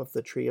diagram of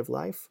the tree of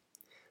life,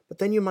 but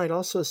then you might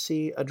also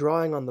see a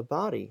drawing on the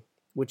body,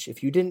 which,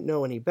 if you didn't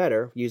know any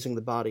better, using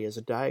the body as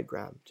a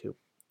diagram to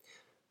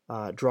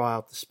draw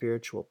out the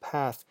spiritual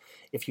path,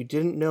 if you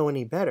didn't know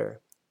any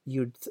better,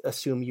 you'd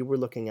assume you were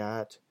looking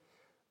at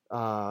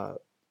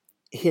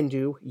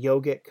Hindu,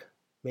 yogic,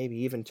 maybe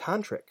even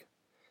tantric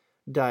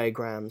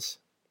diagrams,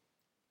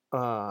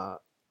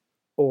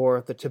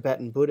 or the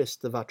Tibetan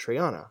Buddhist, the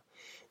Vajrayana.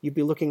 You'd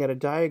be looking at a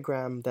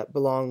diagram that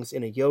belongs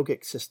in a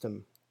yogic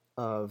system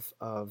of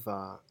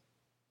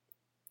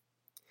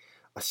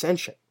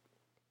ascension,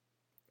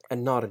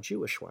 and not a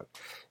Jewish one.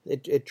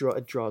 It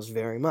draws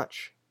very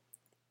much.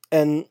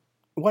 And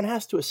one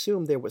has to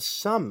assume there was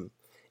some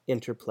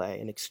interplay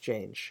and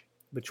exchange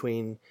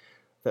between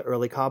the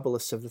early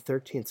Kabbalists of the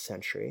 13th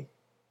century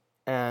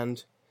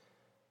and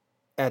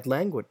at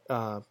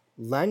Languedoc,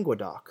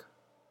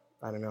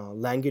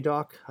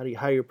 Languedoc,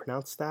 how you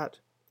pronounce that,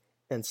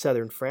 and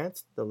southern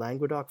France, the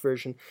Languedoc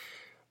version.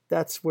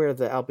 That's where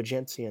the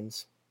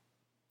Albigensians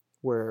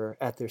were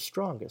at their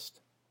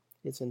strongest.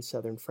 It's in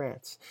southern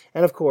France.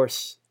 And of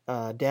course,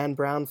 Dan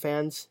Brown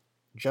fans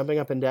jumping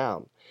up and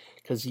down,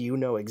 because you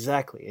know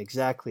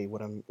exactly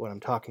what I'm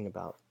talking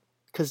about.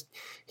 Because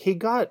he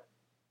got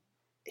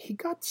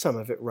some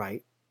of it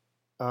right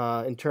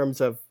in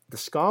terms of the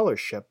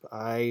scholarship.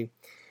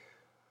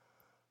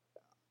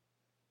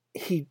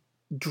 He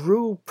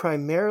drew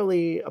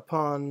primarily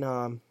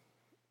upon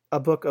a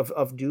book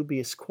of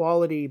dubious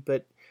quality,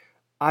 but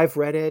I've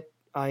read it.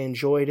 I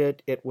enjoyed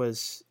it. It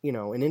was,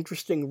 an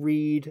interesting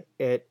read.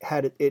 It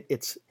had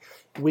its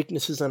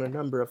weaknesses on a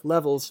number of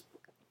levels,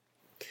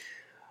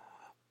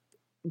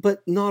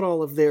 but not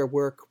all of their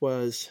work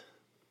was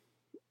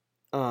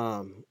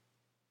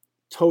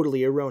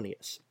totally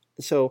erroneous.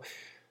 So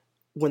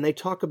when they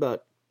talk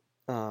about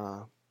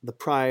the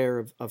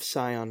prior of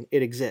Sion,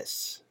 it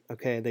exists.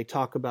 Okay, they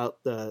talk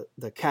about the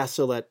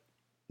castle at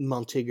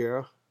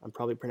Montaigu. I'm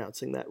probably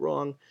pronouncing that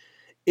wrong.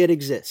 It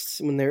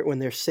exists when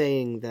they're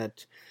saying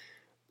that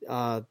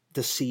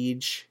the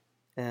siege,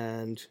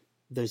 and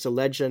there's a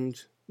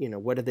legend.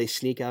 What did they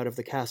sneak out of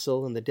the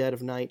castle in the dead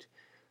of night?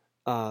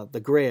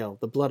 The Grail,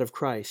 the blood of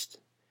Christ,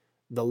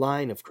 the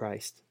line of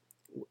Christ.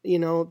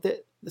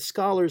 The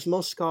scholars,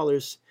 most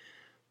scholars,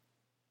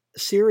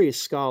 serious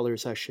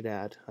scholars, I should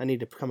add. I need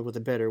to come up with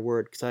a better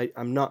word, because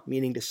I'm not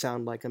meaning to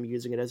sound like I'm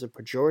using it as a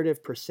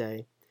pejorative per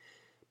se,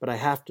 but I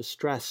have to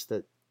stress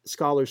that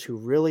scholars who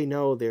really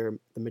know the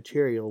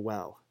material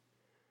well,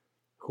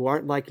 who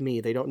aren't like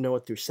me, they don't know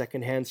it through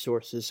secondhand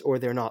sources, or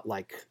they're not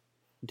like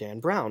Dan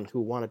Brown,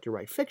 who wanted to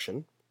write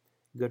fiction.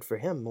 Good for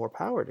him, more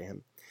power to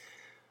him.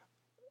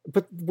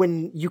 But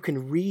when you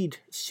can read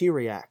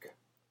Syriac,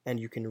 and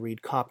you can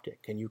read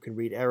Coptic, and you can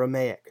read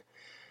Aramaic,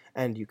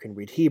 and you can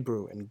read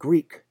Hebrew and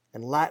Greek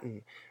and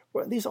Latin,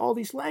 all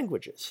these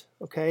languages,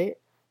 okay,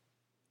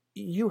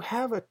 you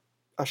have a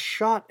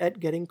shot at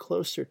getting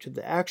closer to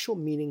the actual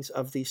meanings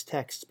of these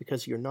texts,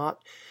 because you're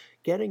not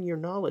getting your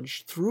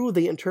knowledge through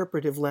the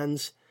interpretive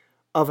lens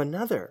of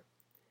another.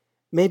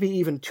 Maybe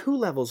even two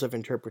levels of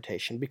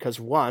interpretation, because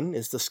one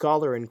is the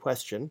scholar in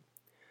question,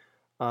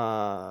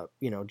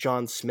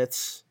 John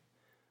Smith's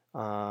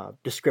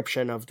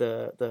description of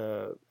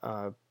the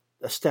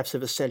steps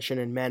of ascension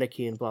and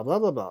Manichaean, blah, blah,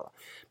 blah, blah.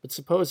 But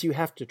suppose you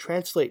have to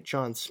translate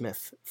John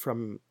Smith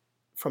from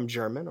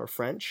German or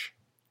French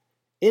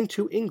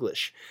into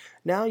English.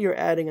 Now you're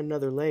adding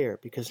another layer,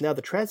 because now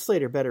the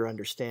translator better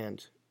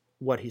understand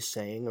what he's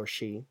saying, or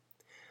she,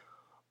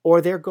 or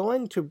they're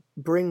going to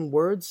bring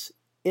words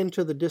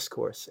into the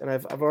discourse, and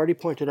I've already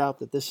pointed out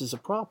that this is a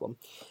problem,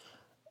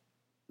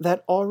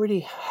 that already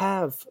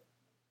have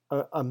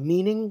a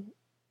meaning,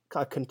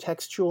 a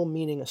contextual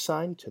meaning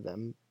assigned to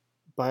them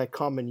by a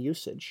common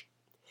usage,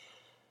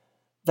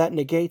 that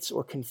negates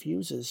or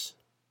confuses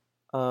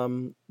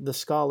the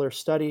scholar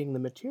studying the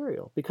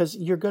material, because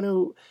you're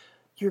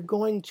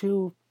going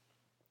to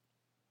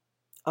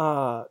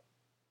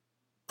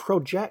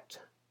project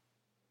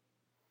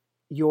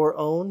your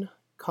own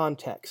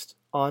context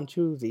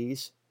onto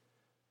these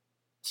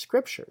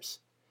scriptures,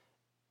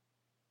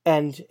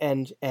 and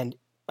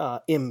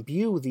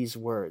imbue these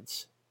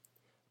words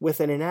with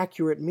an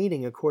inaccurate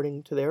meaning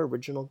according to their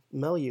original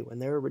milieu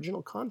and their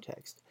original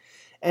context.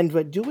 And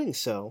by doing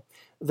so,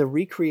 the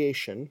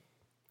recreation,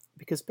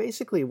 because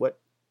basically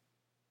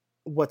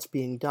what's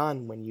being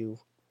done when you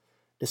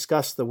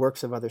discuss the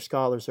works of other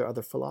scholars or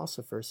other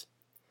philosophers,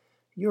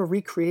 you're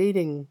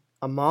recreating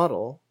a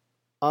model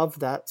of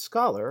that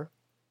scholar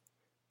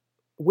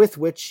with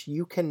which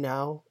you can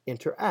now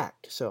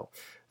interact. So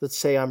let's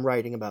say I'm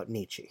writing about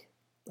Nietzsche,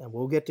 and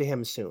we'll get to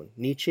him soon.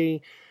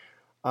 Nietzsche,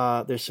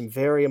 there's some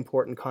very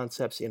important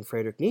concepts in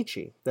Friedrich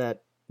Nietzsche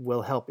that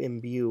will help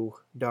imbue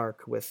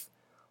Dark with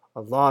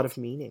a lot of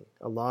meaning,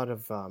 a lot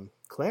of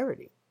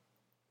clarity.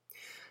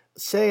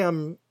 Say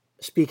I'm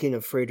speaking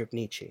of Friedrich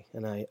Nietzsche,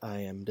 and I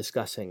am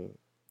discussing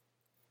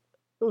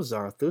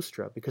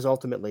Zarathustra, because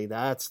ultimately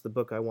that's the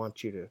book I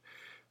want you to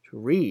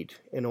read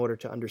in order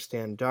to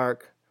understand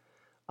Dark.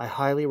 I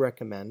highly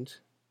recommend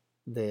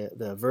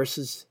the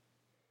verses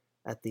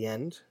at the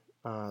end.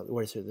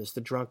 What is it? There's the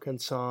drunken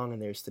song,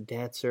 and there's the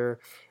dancer,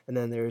 and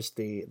then there's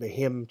the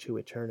hymn to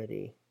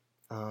eternity.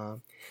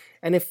 And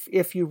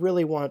if you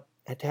really want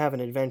to have an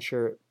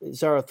adventure,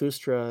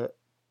 Zarathustra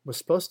was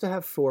supposed to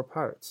have 4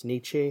 parts.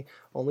 Nietzsche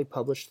only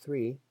published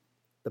 3,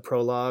 the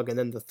prologue, and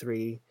then the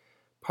 3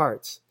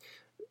 parts.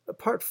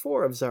 Part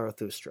 4 of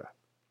Zarathustra,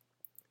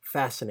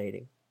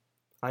 fascinating.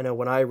 I know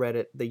when I read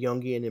it, the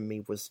Jungian in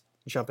me was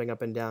jumping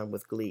up and down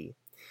with glee.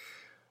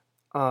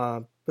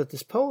 But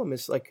this poem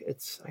is like,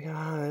 it's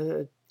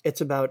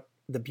about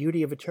the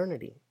beauty of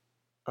eternity.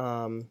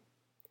 Or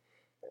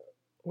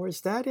is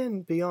that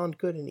in Beyond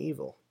Good and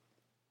Evil?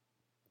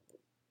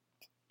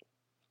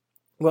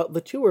 Well,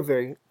 the two are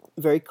very,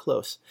 very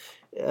close.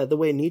 The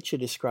way Nietzsche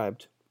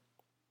described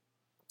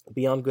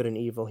Beyond Good and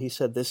Evil, he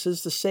said, this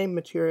is the same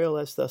material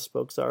as Thus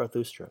Spoke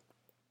Zarathustra,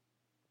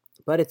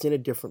 but it's in a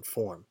different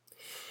form.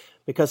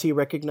 Because he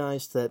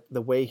recognized that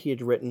the way he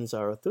had written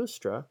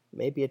Zarathustra,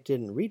 maybe it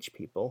didn't reach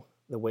people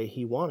the way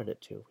he wanted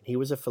it to. He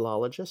was a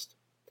philologist.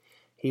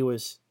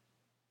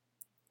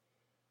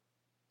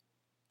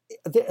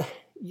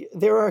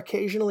 There are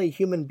occasionally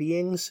human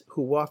beings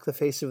who walk the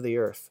face of the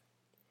earth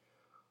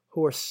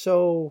who are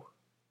so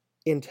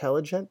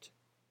intelligent,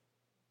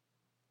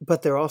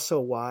 but they're also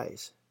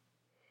wise.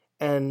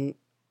 And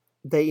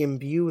they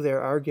imbue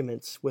their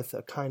arguments with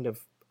a kind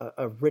of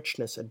a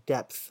richness, a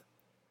depth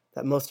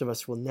that most of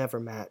us will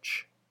never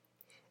match.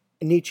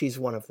 Nietzsche's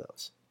one of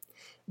those.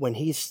 When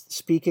he's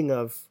speaking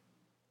of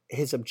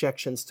his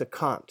objections to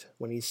Kant,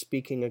 when he's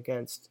speaking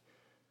against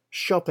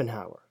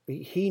Schopenhauer,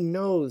 he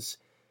knows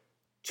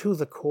to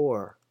the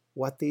core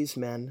what these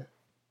men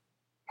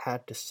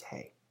had to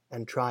say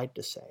and tried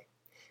to say.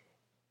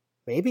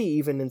 Maybe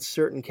even in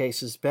certain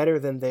cases better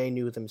than they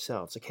knew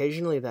themselves.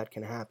 Occasionally that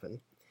can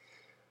happen,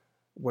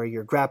 where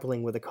you're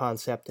grappling with a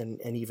concept and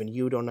even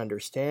you don't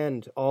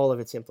understand all of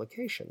its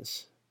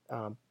implications.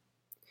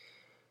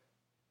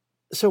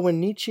 So when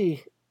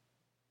Nietzsche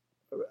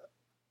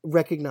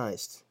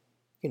recognized,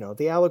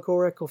 the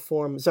allegorical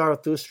form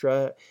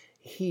Zarathustra,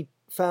 he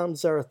found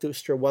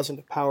Zarathustra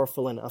wasn't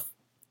powerful enough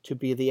to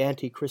be the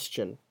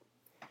anti-Christian.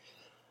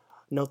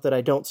 Note that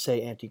I don't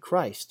say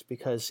antichrist,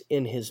 because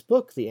in his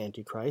book, The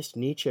Antichrist,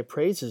 Nietzsche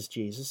praises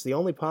Jesus. The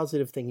only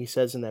positive thing he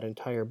says in that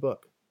entire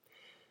book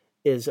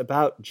is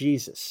about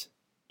Jesus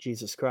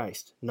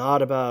Christ,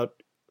 not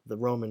about the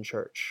Roman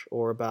Church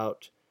or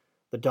about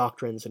the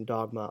doctrines and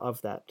dogma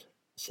of that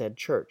said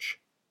church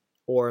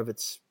or of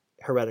its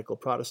heretical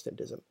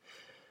Protestantism.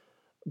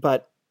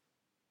 But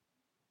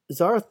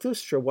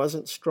Zarathustra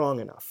wasn't strong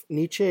enough.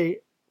 Nietzsche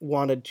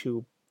wanted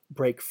to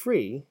break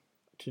free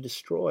to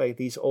destroy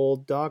these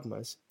old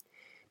dogmas,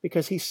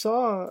 because he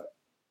saw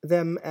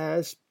them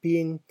as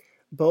being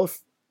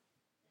both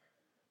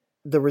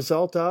the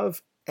result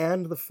of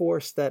and the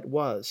force that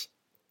was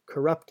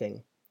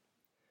corrupting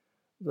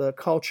the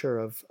culture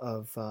of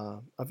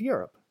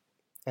Europe.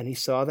 And he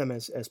saw them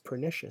as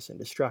pernicious and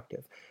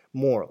destructive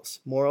morals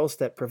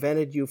that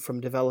prevented you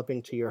from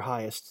developing to your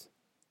highest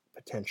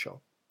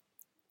potential.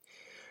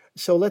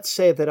 So let's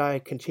say that I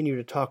continue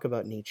to talk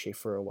about Nietzsche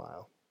for a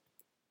while.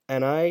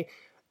 And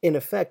in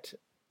effect,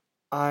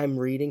 I'm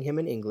reading him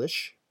in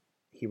English.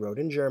 He wrote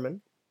in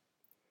German.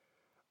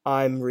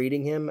 I'm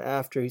reading him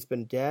after he's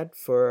been dead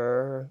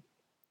for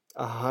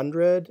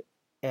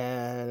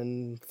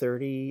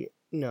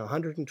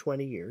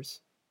 120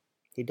 years.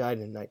 He died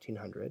in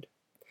 1900.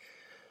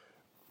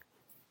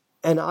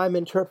 And I'm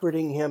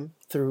interpreting him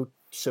through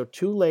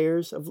two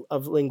layers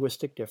of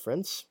linguistic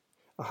difference,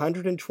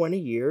 120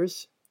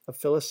 years of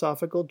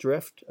philosophical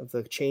drift, of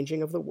the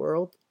changing of the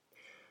world.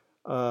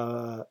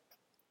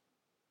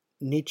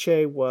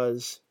 Nietzsche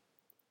was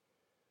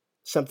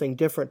something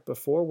different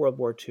before World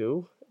War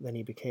II than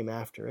he became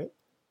after it.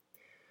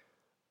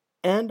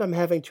 And I'm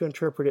having to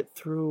interpret it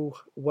through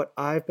what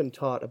I've been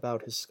taught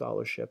about his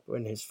scholarship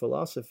and his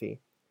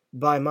philosophy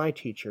by my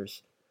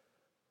teachers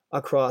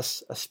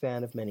across a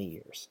span of many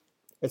years.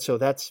 And so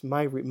that's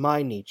my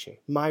Nietzsche,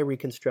 my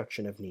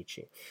reconstruction of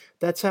Nietzsche.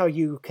 That's how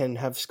you can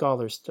have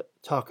scholars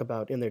talk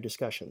about in their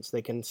discussions.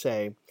 They can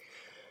say,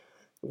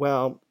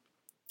 well,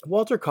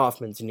 Walter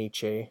Kaufmann's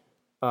Nietzsche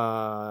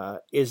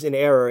is in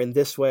error in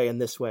this way,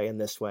 and this way,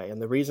 and this way.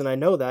 And the reason I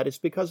know that is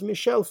because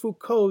Michel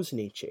Foucault's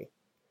Nietzsche,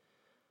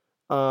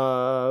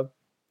 when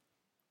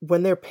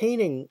they're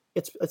painting,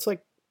 it's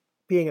like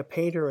being a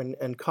painter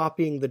and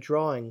copying the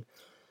drawing,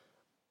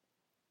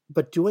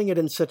 but doing it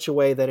in such a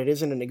way that it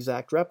isn't an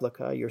exact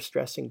replica. You're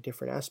stressing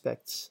different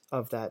aspects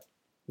of that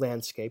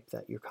landscape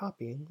that you're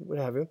copying, what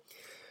have you.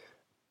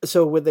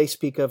 So would they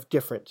speak of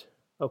different,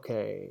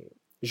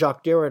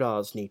 Jacques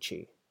Derrida's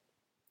Nietzsche,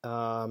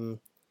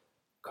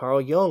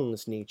 Carl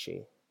Jung's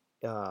Nietzsche,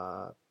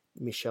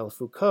 Michel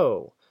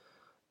Foucault,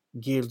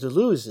 Gilles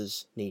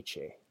Deleuze's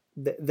Nietzsche.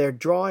 They're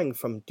drawing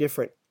from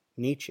different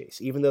Nietzsches,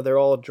 even though they're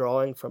all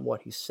drawing from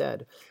what he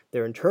said.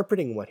 They're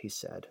interpreting what he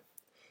said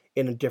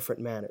in different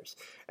manners.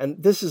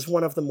 And this is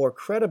one of the more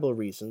credible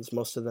reasons,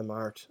 most of them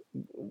aren't,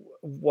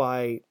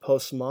 why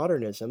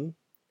postmodernism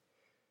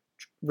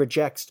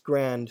rejects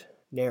grand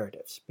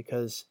narratives,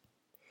 because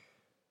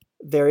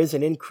there is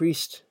an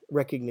increased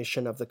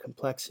recognition of the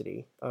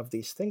complexity of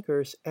these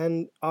thinkers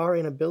and our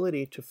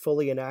inability to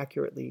fully and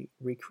accurately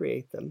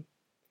recreate them.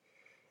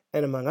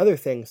 And among other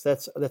things,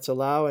 that's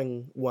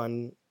allowing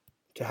one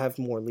to have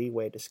more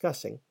leeway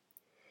discussing.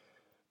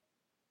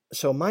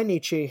 So my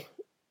Nietzsche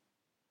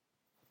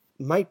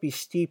might be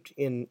steeped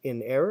in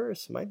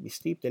errors, might be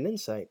steeped in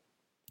insight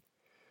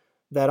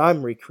that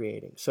I'm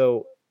recreating.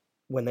 So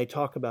when they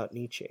talk about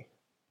Nietzsche,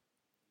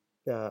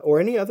 or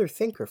any other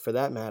thinker for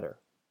that matter,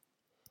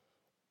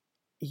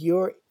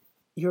 you're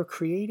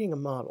creating a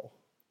model,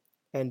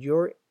 and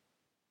you're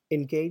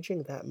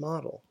engaging that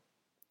model.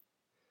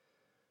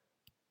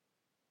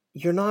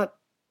 You're not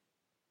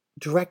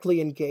directly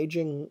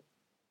engaging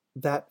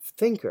that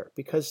thinker,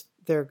 because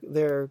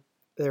they're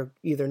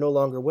either no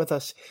longer with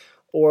us,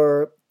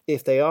 or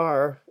if they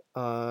are,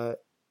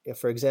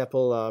 for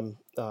example,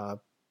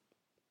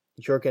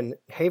 Jürgen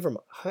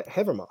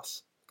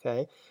Habermas,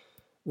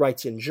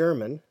 writes in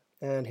German,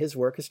 and his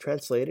work is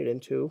translated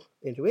into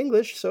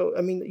English. So,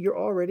 I mean, you're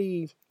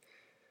already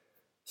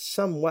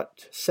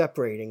somewhat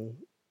separating,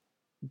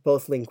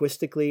 both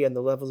linguistically and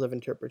the levels of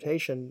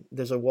interpretation.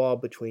 There's a wall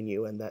between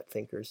you and that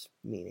thinker's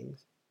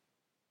meanings.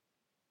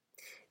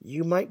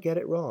 You might get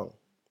it wrong.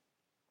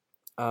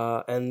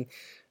 And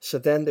so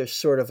then there's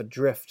sort of a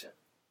drift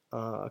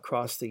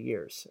across the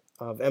years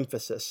of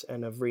emphasis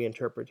and of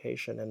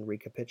reinterpretation and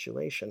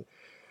recapitulation.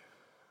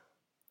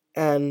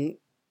 And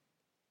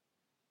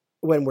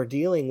when we're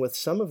dealing with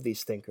some of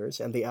these thinkers,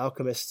 and the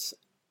alchemists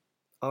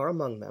are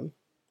among them,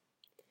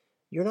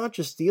 you're not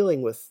just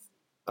dealing with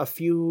a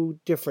few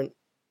different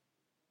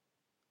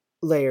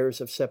layers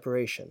of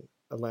separation,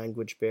 a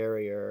language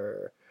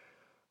barrier,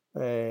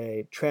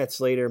 a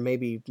translator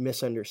maybe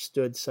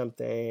misunderstood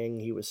something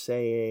he was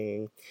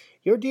saying.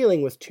 You're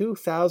dealing with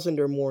 2,000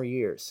 or more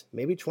years,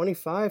 maybe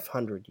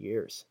 2,500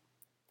 years,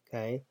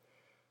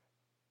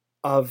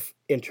 of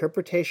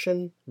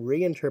interpretation,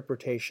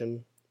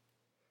 reinterpretation,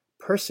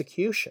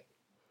 persecution.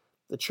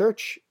 The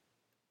church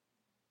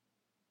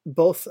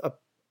both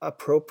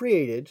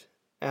appropriated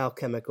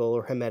alchemical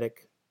or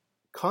hermetic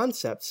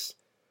concepts,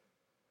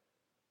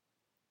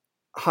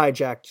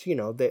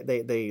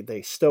 hijacked,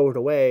 they stowed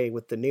away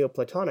with the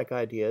Neoplatonic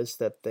ideas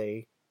that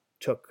they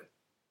took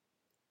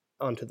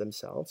onto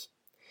themselves.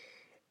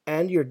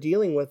 And you're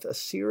dealing with a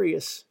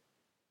serious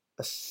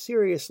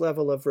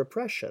level of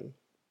repression,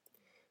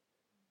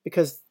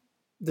 because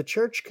the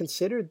church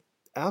considered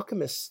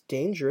alchemists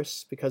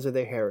dangerous because of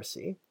their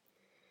heresy.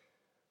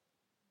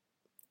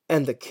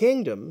 And the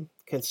kingdom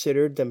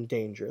considered them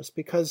dangerous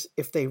because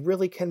if they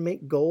really can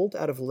make gold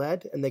out of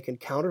lead and they can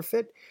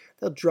counterfeit,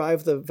 they'll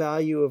drive the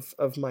value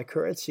of my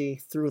currency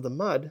through the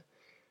mud.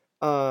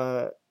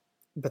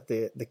 But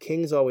the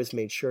kings always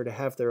made sure to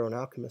have their own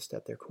alchemist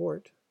at their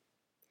court.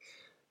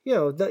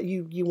 That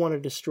you want to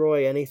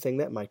destroy anything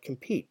that might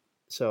compete.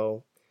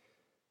 So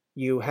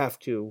you have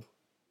to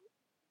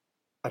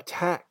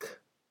attack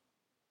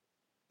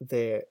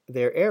their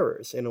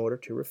errors in order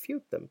to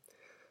refute them.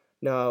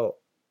 Now,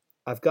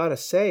 I've got to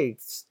say,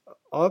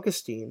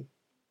 Augustine,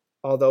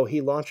 although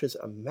he launches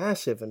a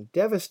massive and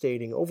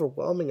devastating,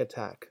 overwhelming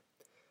attack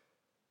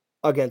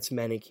against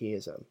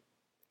Manichaeism,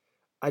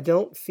 I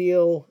don't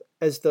feel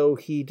as though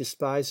he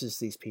despises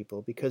these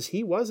people, because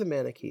he was a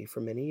Manichae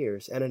for many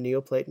years and a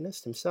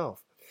Neoplatonist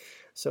himself.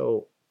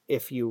 So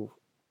if you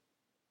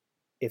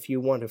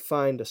want to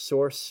find a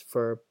source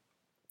for,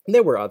 and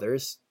there were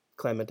others,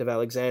 Clement of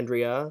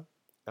Alexandria,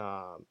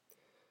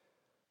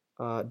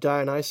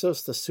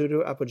 Dionysius the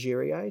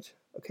Pseudo-Apogeriite,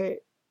 okay?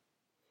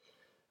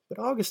 But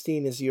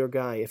Augustine is your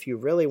guy if you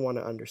really want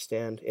to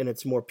understand in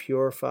its more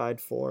purified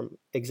form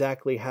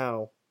exactly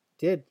how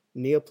did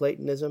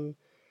Neoplatonism,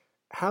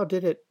 how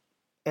did it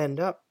end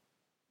up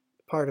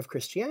part of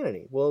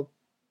Christianity? Well,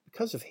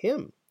 because of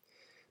him.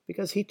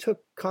 Because he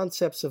took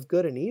concepts of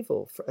good and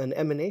evil and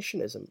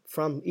emanationism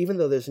from, even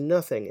though there's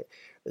nothing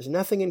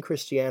in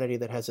Christianity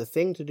that has a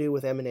thing to do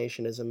with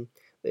emanationism.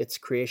 It's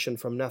creation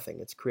from nothing.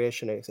 It's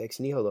creation ex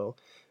nihilo,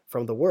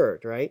 from the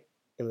word, right?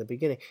 In the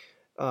beginning.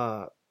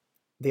 The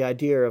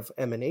idea of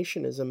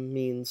emanationism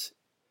means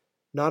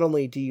not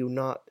only do you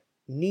not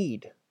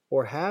need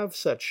or have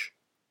such,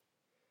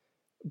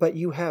 but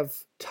you have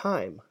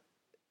time.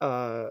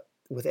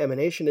 With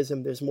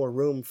emanationism, there's more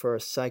room for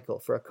a cycle,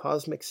 for a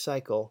cosmic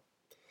cycle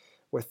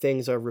where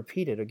things are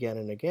repeated again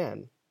and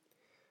again.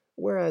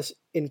 Whereas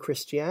in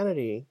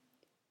Christianity,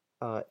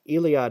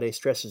 Eliade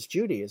stresses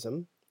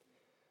Judaism.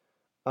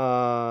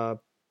 I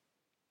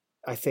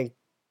think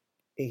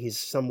he's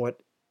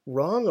somewhat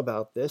wrong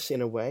about this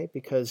in a way,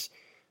 because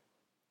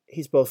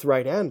he's both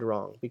right and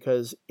wrong,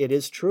 because it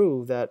is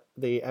true that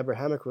the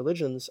Abrahamic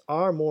religions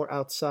are more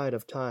outside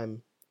of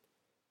time.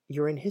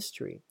 You're in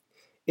history.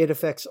 It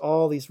affects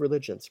all these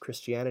religions,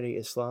 Christianity,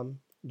 Islam,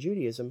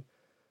 Judaism.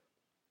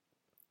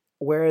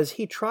 Whereas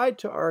he tried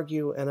to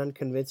argue, and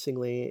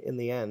unconvincingly in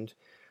the end,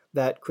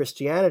 that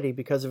Christianity,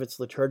 because of its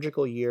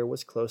liturgical year,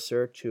 was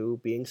closer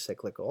to being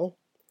cyclical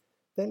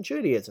than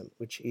Judaism,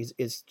 which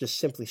is just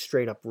simply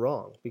straight up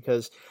wrong.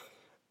 Because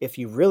if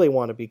you really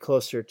want to be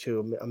closer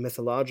to a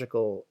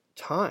mythological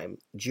time,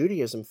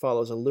 Judaism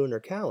follows a lunar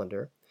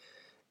calendar,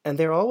 and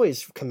they're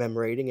always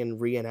commemorating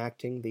and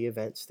reenacting the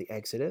events, the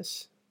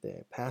Exodus,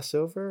 the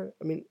Passover.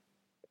 I mean,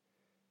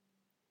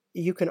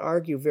 you can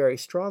argue very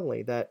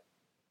strongly that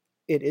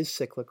it is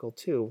cyclical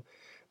too.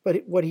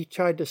 But what he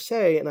tried to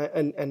say,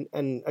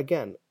 and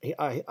again,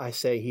 I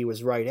say he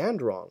was right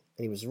and wrong,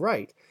 and he was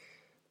right,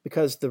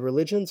 because the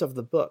religions of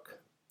the book,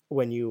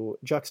 when you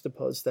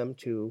juxtapose them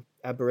to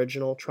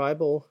Aboriginal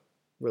tribal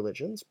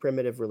religions,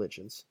 primitive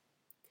religions,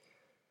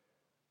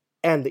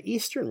 and the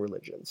Eastern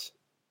religions,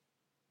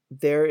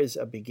 there is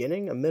a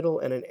beginning, a middle,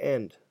 and an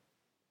end.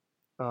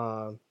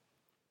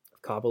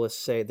 Kabbalists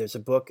say there's a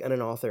book and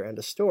an author and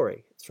a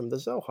story. It's from the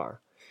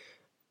Zohar.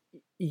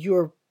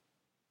 You're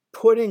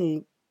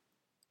putting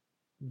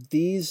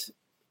these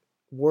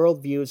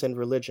worldviews and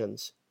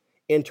religions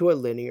into a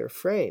linear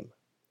frame.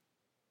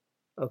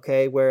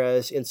 Okay,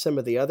 whereas in some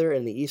of the other,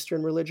 in the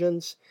Eastern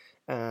religions,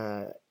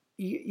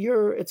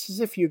 it's as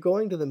if you're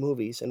going to the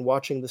movies and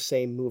watching the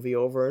same movie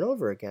over and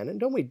over again. And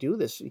don't we do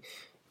this?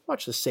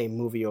 Watch the same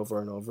movie over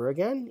and over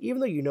again, even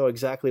though you know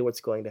exactly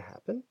what's going to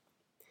happen.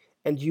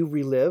 And you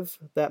relive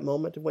that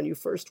moment when you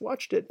first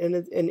watched it,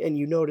 and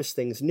you notice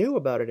things new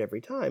about it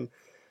every time.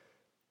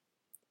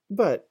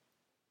 But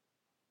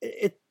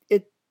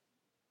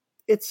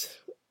it's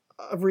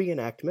a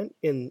reenactment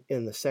in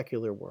the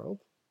secular world.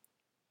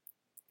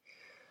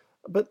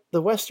 But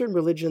the Western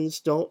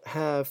religions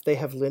they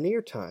have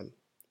linear time.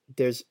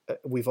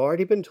 We've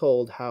already been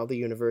told how the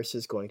universe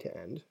is going to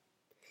end.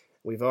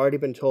 We've already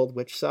been told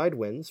which side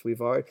wins.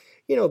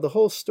 The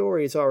whole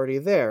story is already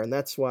there, and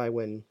that's why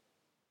when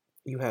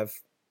you have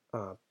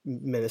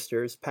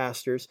ministers,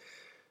 pastors,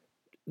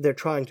 they're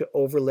trying to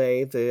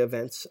overlay the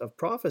events of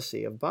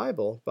prophecy, of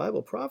Bible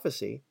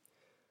prophecy,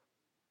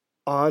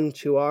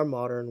 onto our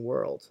modern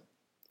world,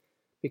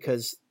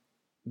 because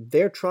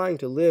they're trying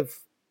to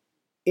live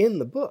in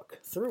the book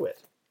through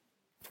it,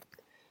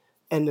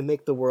 and to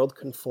make the world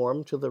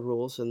conform to the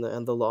rules and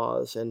the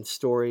laws and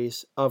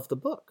stories of the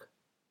book.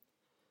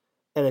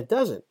 And it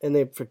doesn't.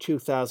 And for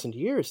 2,000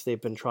 years they've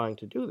been trying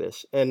to do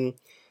this, and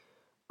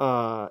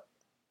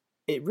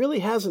it really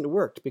hasn't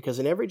worked, because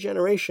in every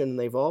generation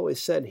they've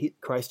always said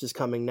Christ is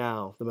coming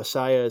now, the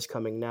Messiah is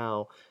coming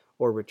now,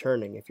 or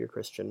returning if you're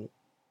Christian.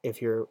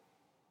 If you're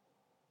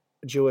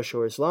Jewish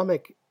or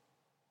Islamic,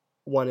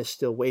 one is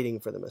still waiting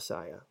for the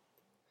Messiah.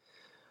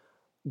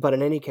 But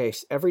in any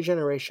case, every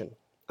generation,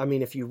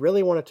 if you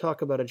really want to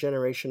talk about a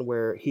generation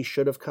where he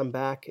should have come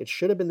back, it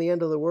should have been the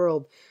end of the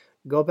world,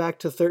 Go back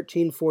to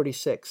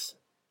 1346.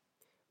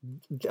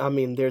 I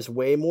mean, there's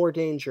way more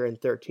danger in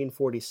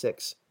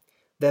 1346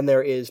 than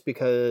there is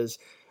because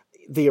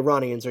the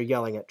Iranians are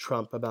yelling at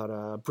Trump about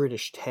a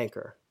British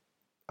tanker.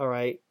 All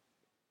right?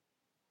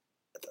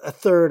 A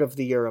third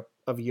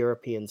of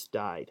Europeans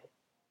died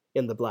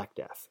in the Black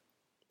Death.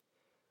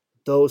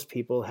 Those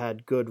people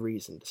had good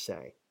reason to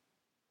say,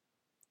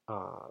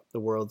 the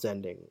world's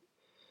ending.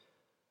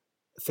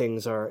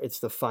 It's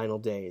the final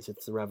days.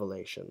 It's the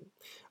revelation.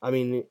 I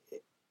mean,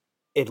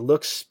 it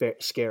looks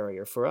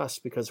scarier for us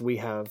because we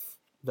have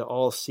the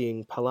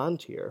all-seeing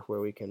Palantir, where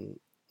we can,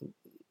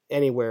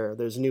 anywhere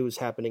there's news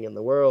happening in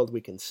the world,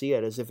 we can see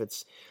it as if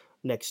it's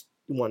next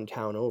one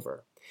town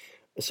over.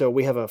 So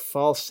we have a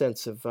false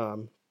sense of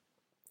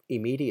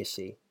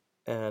immediacy,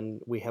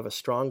 and we have a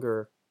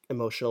stronger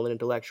emotional and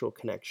intellectual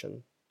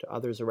connection to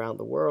others around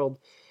the world.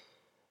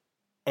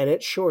 And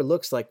it sure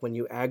looks like when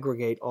you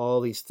aggregate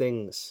all these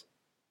things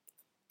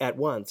at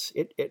once,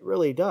 it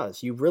really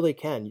does. You really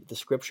can. The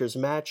scriptures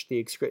match.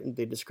 The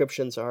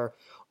descriptions are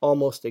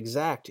almost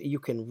exact. You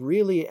can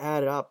really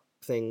add up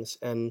things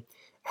and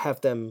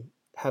have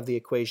the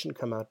equation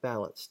come out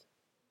balanced.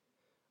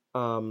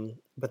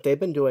 But they've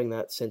been doing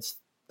that since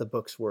the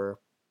books were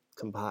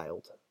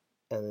compiled,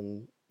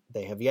 and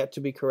they have yet to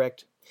be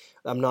correct.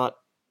 I'm not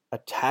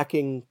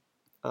attacking.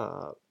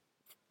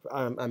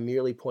 I'm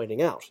merely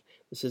pointing out.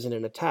 This isn't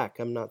an attack.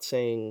 I'm not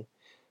saying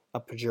a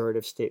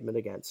pejorative statement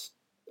against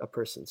a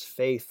person's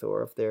faith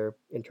or of their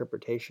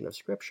interpretation of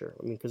Scripture.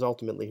 I mean, because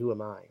ultimately, who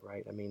am I,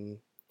 right? I mean,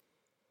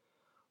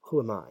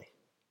 who am I?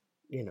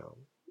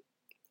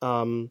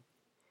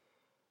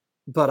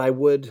 But I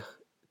would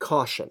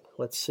caution.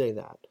 Let's say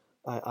that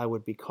I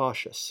would be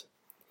cautious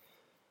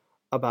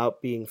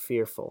about being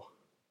fearful,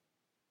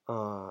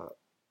 because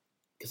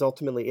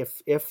ultimately,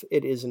 if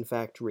it is in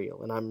fact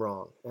real, and I'm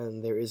wrong,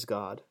 and there is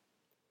God,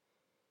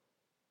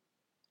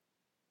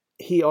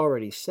 He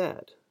already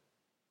said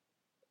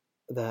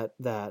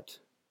that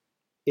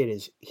it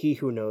is He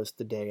who knows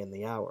the day and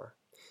the hour.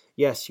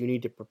 Yes, you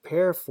need to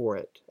prepare for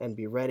it and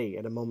be ready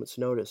at a moment's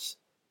notice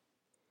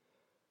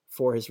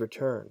for His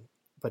return,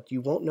 but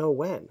you won't know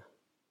when.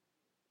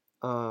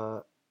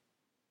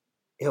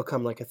 He'll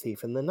come like a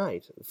thief in the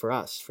night for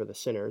us, for the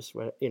sinners.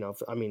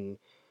 I mean,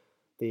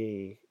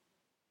 the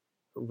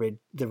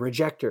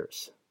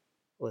rejectors,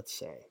 let's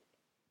say,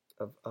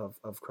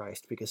 of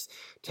Christ, because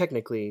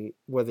technically,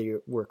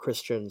 whether we're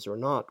Christians or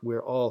not,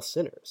 we're all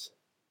sinners.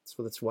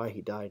 So that's why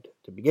He died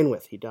to begin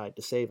with. He died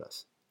to save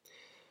us.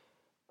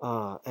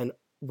 And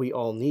we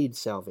all need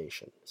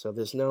salvation. So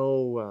there's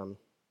no,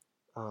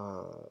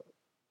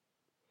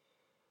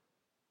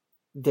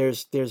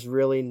 there's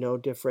really no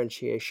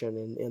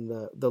differentiation in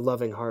the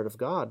loving heart of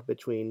God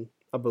between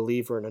a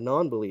believer and a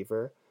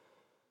non-believer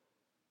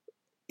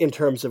in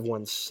terms of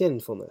one's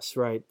sinfulness,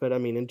 right? But I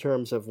mean, in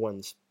terms of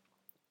one's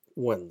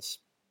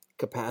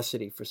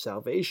capacity for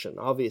salvation,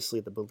 obviously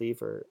the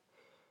believer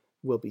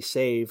will be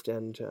saved,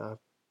 and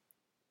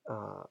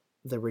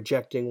the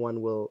rejecting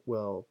one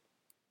will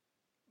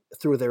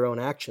through their own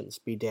actions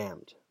be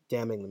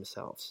damning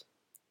themselves.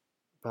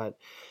 But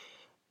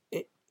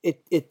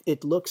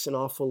it looks an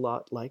awful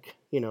lot like,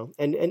 and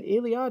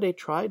Eliade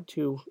tried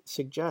to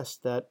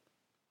suggest that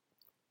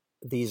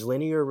these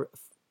linear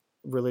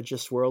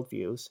religious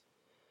worldviews,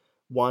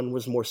 one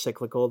was more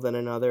cyclical than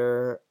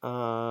another,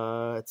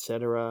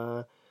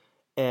 etc.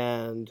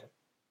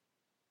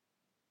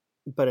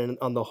 But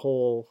on the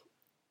whole,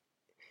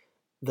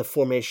 the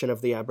formation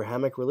of the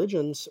Abrahamic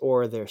religions,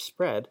 or their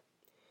spread,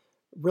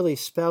 really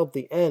spelled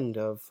the end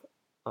of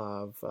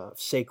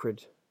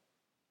sacred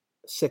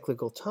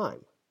cyclical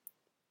time.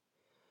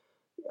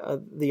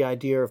 The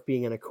idea of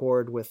being in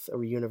accord with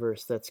a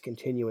universe that's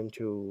continuing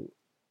to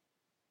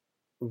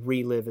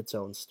relive its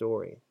own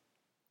story,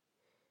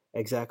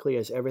 exactly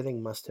as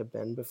everything must have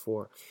been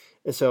before.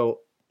 And so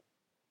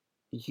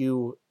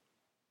you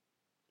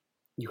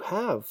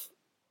have,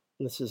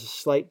 this is a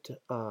slight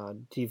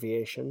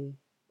deviation,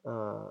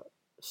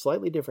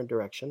 slightly different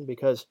direction,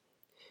 because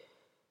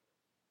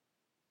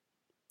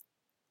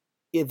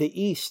in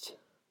the East,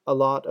 a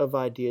lot of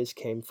ideas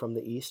came from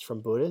the East, from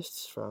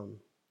Buddhists,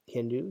 from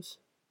Hindus,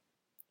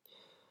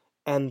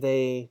 and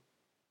they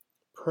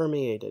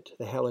permeated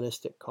the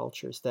Hellenistic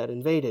cultures that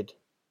invaded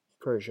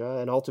Persia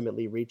and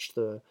ultimately reached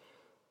in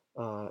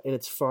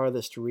its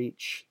farthest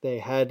reach. They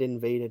had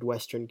invaded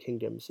Western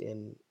kingdoms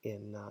in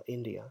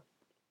India.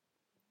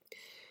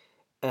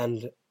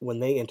 And when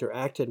they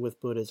interacted with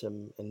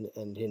Buddhism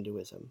and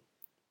Hinduism,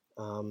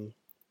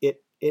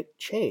 it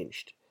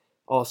changed.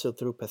 Also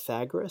through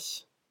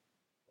Pythagoras,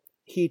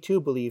 he too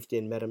believed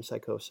in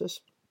metempsychosis.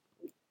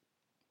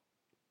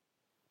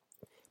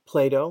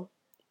 Plato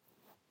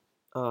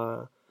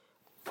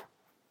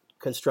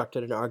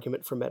constructed an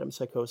argument for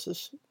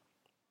metempsychosis.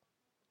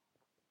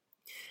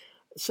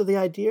 So the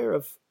idea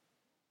of,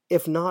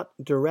 if not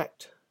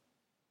direct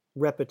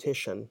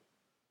repetition,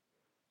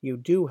 you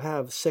do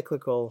have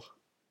cyclical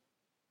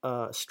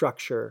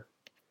structure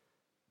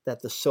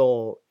that the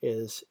soul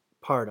is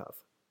part of,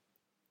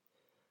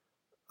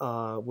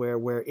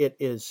 where it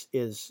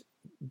is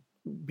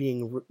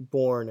being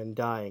born and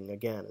dying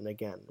again and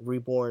again,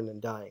 reborn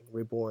and dying,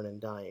 reborn and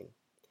dying.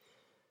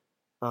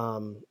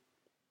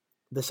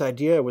 This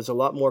idea was a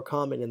lot more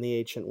common in the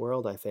ancient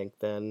world, I think,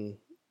 than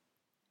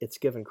it's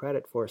given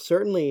credit for.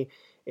 Certainly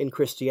in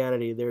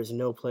Christianity, there's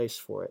no place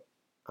for it.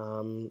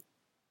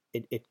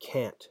 It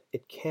can't.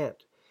 It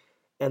can't.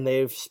 And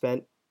they've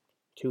spent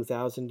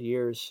 2,000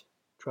 years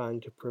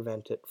trying to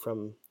prevent it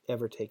from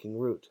ever taking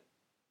root.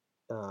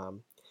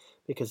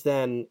 Because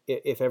then,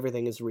 if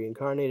everything is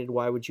reincarnated,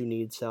 why would you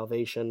need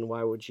salvation?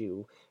 Why would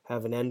you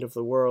have an end of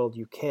the world?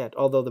 You can't.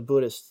 Although the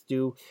Buddhists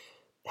do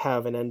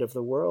have an end of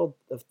the world,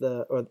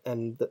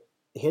 and the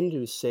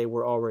Hindus say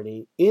we're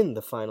already in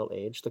the final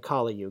age, the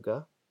Kali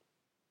Yuga.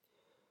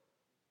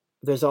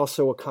 There's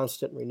also a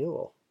constant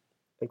renewal.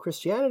 In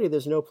Christianity,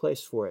 there's no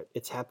place for it.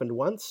 It's happened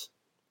once,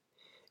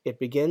 it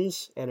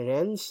begins and it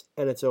ends,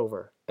 and it's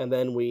over. And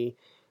then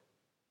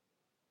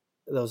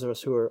those of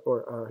us who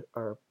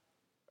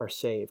are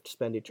saved,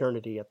 spend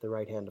eternity at the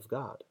right hand of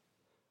God.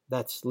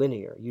 That's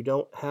linear. You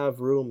don't have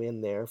room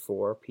in there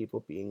for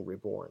people being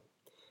reborn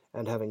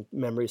and having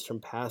memories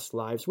from past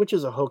lives, which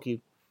is a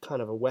hokey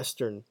kind of a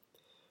Western,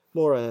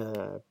 more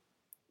a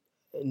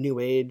New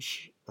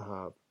Age,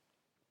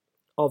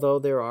 although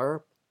there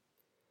are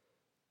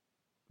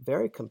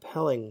very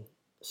compelling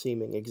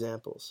seeming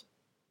examples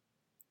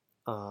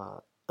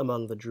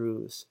among the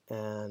Druze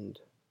and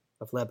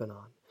of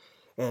Lebanon,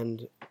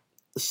 and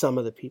some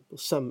of the people,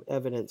 some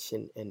evidence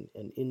in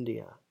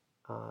India,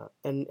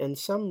 and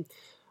some.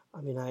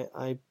 I mean,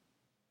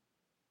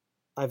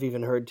 I've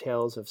even heard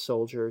tales of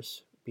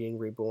soldiers being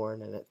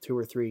reborn, and at 2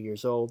 or 3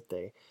 years old,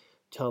 they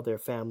tell their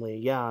family,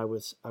 "Yeah, I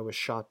was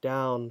shot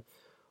down."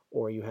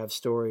 Or you have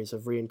stories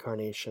of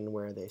reincarnation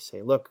where they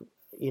say, "Look,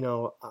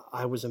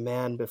 I was a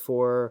man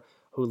before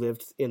who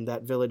lived in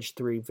that village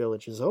 3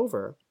 villages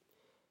over."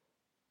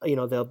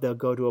 They'll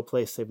go to a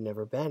place they've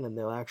never been, and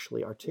they'll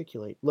actually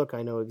articulate, "Look,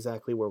 I know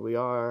exactly where we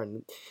are."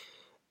 And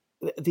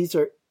these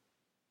are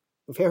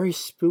very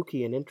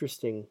spooky and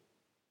interesting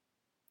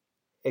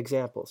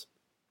examples.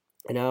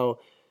 And now,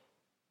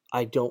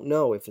 I don't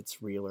know if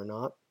it's real or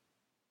not.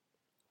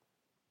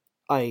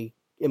 I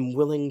am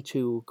willing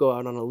to go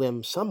out on a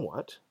limb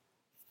somewhat.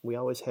 We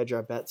always hedge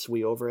our bets,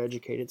 we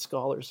overeducated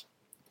scholars,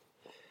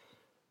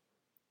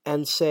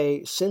 and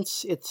say,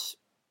 since it's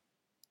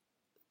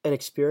an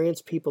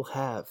experience people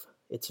have,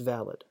 it's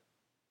valid.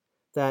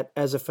 That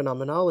as a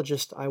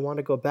phenomenologist, I want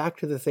to go back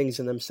to the things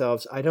in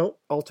themselves. I don't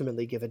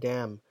ultimately give a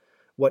damn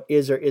what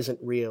is or isn't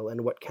real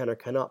and what can or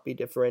cannot be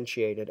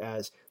differentiated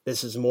as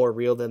this is more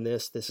real than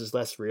this is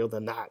less real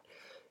than that.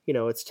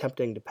 It's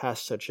tempting to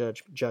pass such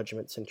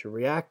judgments and to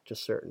react to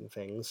certain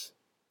things.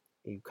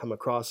 You come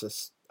across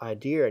this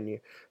idea and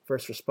your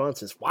first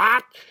response is,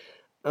 what?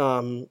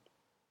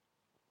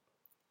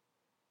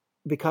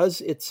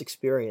 Because it's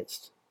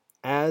experienced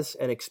as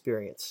an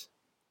experience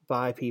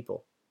by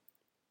people,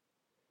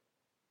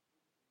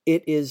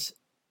 it is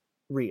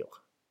real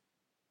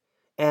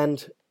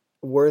and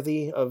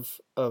worthy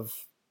of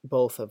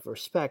both of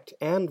respect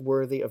and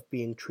worthy of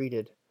being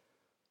treated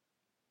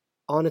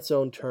on its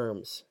own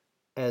terms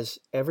as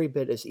every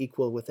bit as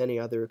equal with any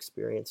other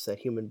experience that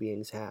human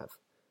beings have,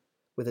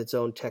 with its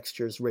own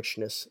textures,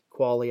 richness,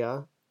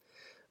 qualia,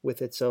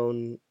 with its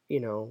own,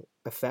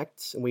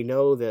 effects. And we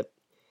know that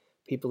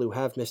people who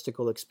have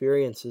mystical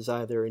experiences,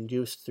 either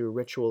induced through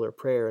ritual or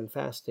prayer and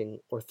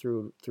fasting, or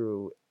through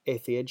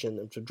atheogen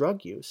and through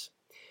drug use,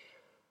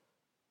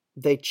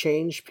 they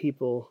change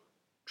people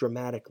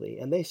dramatically,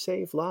 and they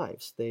save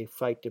lives. They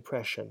fight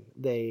depression.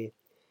 They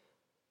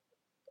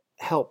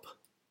help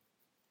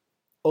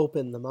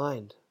open the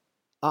mind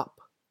up.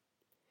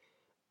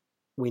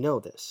 We know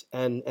this.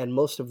 And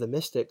most of the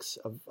mystics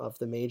of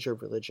the major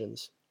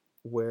religions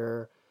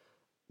were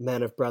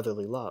men of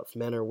brotherly love,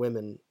 men or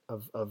women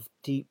of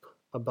deep,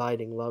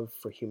 abiding love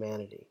for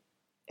humanity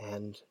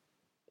and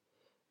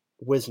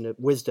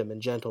wisdom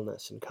and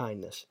gentleness and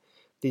kindness.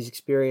 These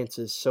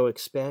experiences so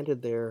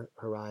expanded their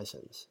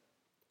horizons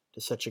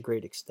to such a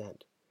great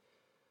extent.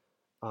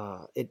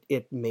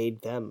 It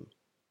made them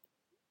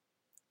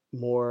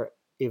more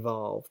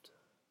evolved,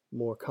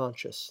 more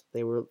conscious.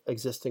 They were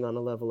existing on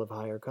a level of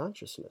higher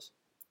consciousness.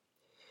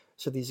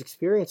 So these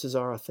experiences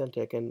are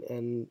authentic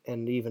and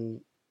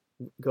even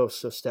go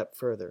a step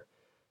further.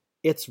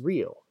 It's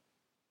real.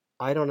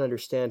 I don't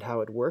understand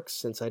how it works,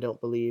 since I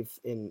don't believe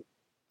in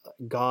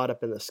God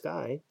up in the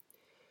sky.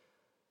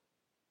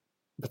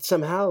 But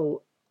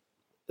somehow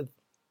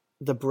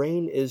the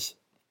brain is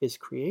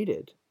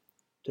created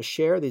to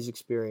share these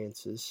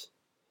experiences,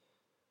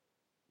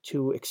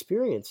 to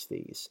experience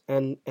these,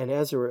 and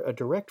as a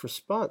direct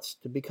response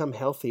to become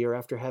healthier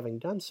after having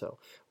done so.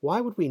 Why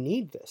would we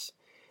need this?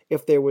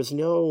 If there was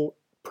no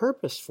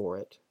purpose for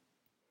it,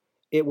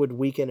 it would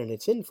weaken in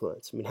its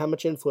influence. I mean, how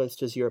much influence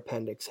does your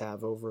appendix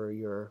have over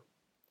your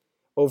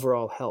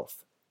overall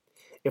health?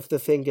 If the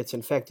thing gets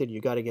infected,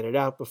 you got to get it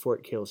out before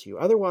it kills you.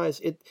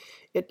 Otherwise,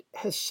 it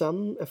has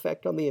some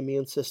effect on the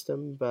immune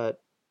system,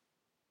 but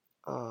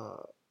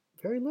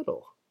very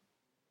little.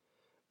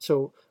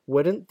 So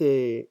wouldn't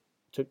the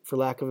for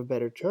lack of a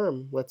better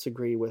term, let's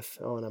agree with,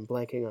 and I'm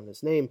blanking on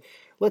his name,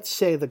 let's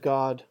say the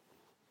God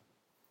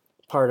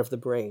part of the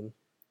brain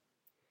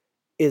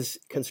is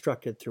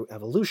constructed through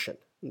evolution.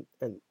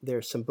 And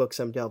there's some books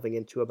I'm delving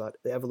into about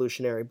the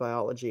evolutionary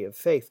biology of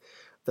faith.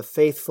 The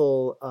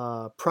faithful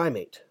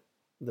primate,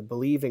 the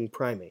believing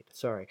primate,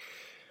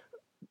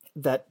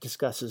 that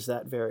discusses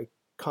that very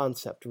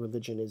concept.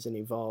 Religion is an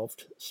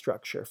evolved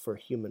structure for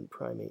human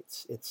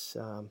primates. It's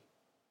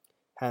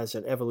has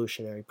an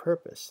evolutionary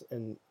purpose.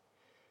 And,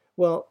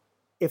 well,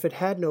 if it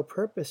had no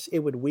purpose, it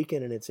would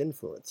weaken in its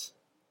influence.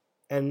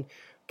 And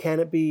can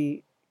it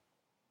be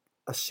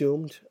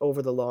assumed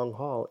over the long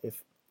haul,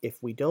 if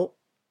we don't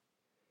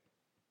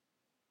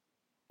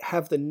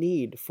have the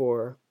need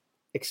for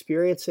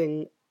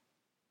experiencing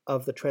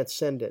of the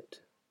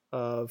transcendent,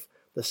 of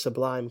the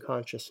sublime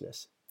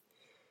consciousness,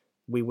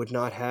 we would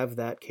not have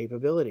that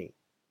capability.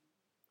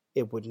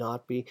 It would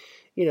not be,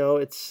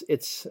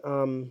 it's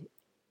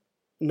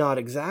not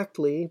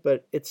exactly,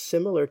 but it's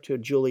similar to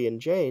Julian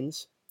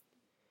Jaynes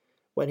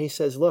when he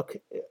says, look,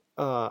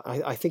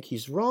 I think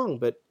he's wrong,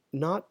 but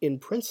not in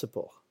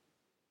principle.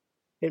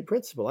 In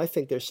principle, I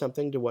think there's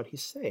something to what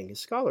he's saying,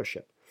 his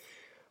scholarship.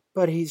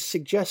 But he's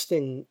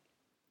suggesting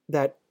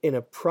that in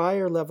a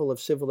prior level of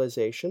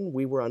civilization,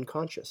 we were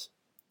unconscious.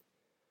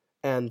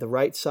 And the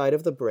right side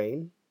of the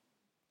brain,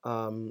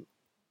 the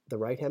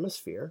right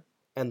hemisphere,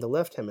 and the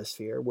left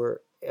hemisphere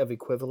were of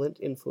equivalent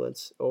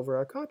influence over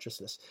our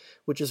consciousness,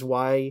 which is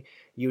why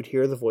you'd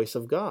hear the voice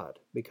of God,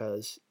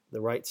 because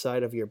the right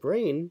side of your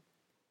brain,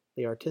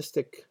 the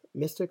artistic,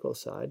 mystical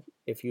side,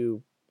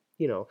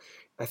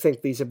 I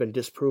think these have been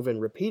disproven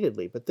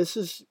repeatedly, but this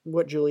is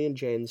what Julian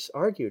Jaynes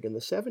argued in the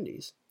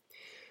 70s.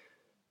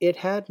 It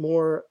had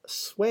more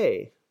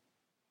sway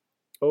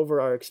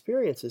over our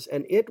experiences,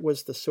 and it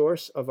was the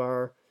source of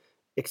our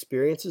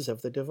experiences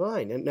of the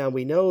divine. And now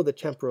we know the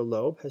temporal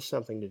lobe has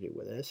something to do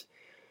with this.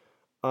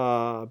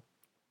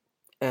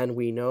 And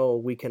we know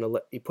we can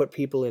put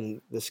people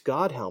in this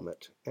God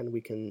helmet, and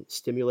we can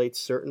stimulate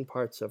certain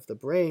parts of the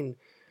brain,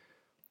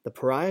 the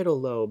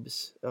parietal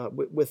lobes,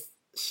 with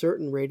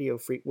certain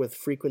with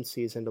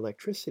frequencies and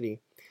electricity,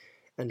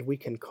 and we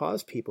can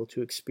cause people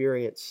to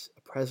experience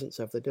a presence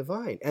of the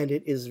divine. And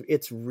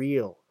it's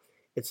real.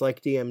 It's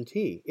like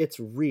DMT. It's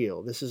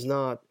real. This is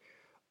not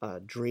a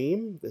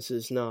dream. This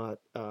is not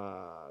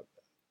a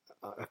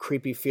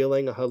creepy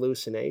feeling, a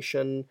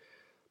hallucination.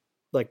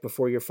 Like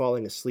before you're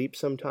falling asleep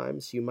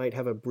sometimes, you might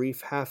have a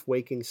brief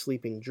half-waking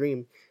sleeping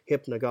dream,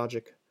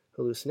 hypnagogic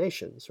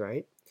hallucinations,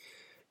 right?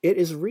 It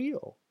is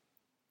real.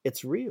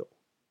 It's real.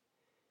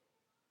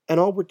 And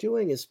all we're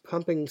doing is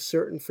pumping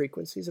certain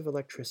frequencies of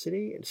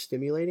electricity and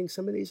stimulating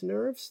some of these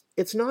nerves.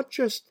 It's not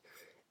just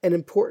an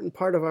important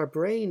part of our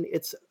brain.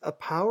 It's a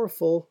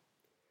powerful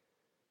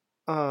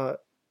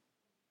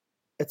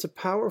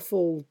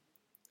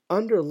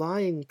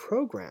underlying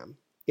program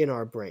in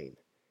our brain.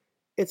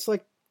 It's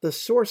like the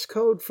source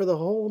code for the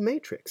whole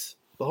matrix,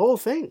 the whole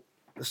thing.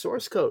 The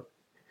source code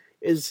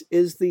is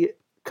the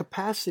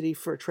capacity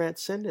for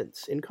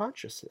transcendence in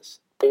consciousness.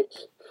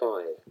 It's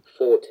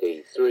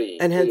 5:43.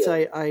 And hence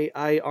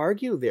I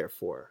argue,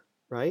 therefore,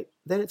 right,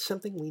 that it's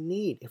something we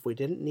need. If we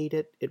didn't need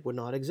it, it would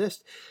not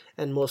exist.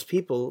 And most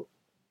people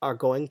are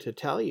going to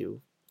tell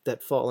you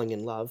that falling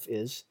in love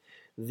is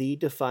the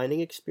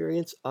defining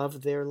experience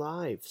of their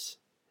lives.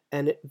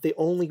 And the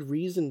only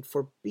reason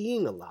for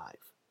being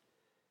alive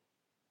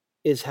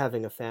is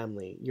having a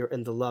family,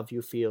 and the love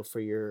you feel for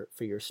your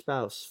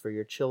spouse, for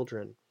your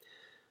children.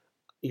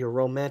 Your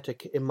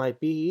romantic, it might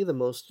be the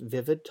most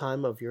vivid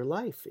time of your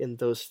life in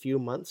those few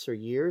months or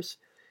years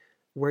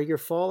where you're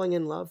falling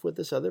in love with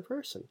this other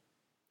person.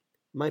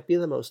 Might be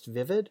the most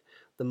vivid,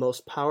 the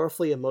most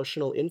powerfully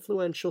emotional,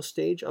 influential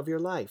stage of your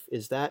life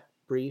is that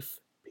brief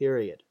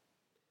period.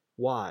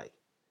 Why?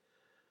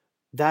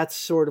 That's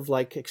sort of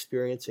like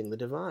experiencing the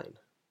divine.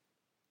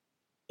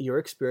 You're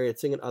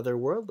experiencing an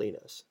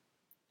otherworldliness.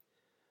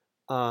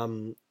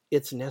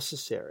 It's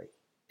necessary.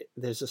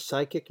 There's a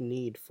psychic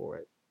need for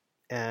it.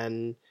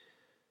 And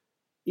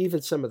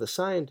even some of the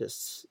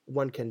scientists,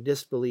 one can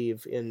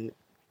disbelieve in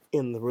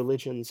the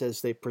religions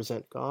as they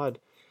present God,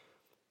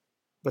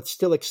 but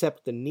still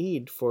accept the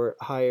need for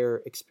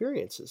higher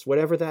experiences,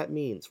 whatever that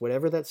means,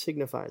 whatever that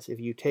signifies.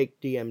 If you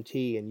take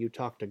DMT and you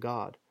talk to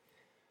God,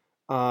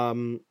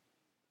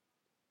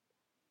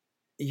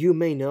 you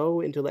may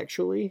know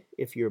intellectually,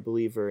 if you're a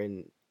believer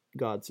in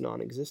God's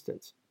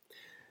non-existence,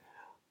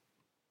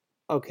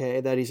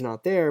 okay, that he's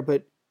not there,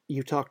 but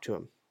you talk to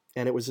him.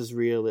 And it was as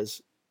real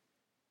as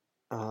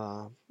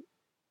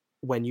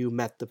when you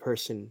met the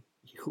person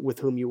with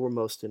whom you were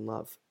most in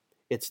love.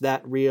 It's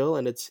that real,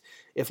 and it's,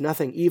 if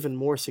nothing, even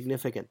more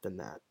significant than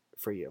that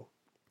for you,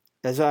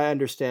 as I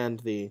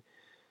understand the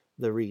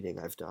reading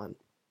I've done.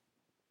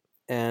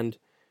 And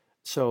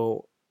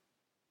so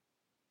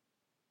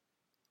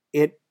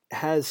it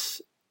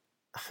has,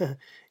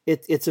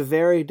 it's a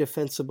very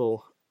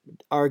defensible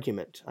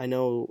argument. I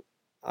know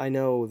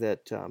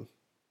that,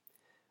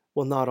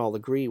 not all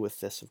agree with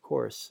this, of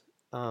course,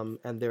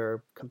 and there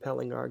are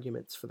compelling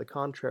arguments for the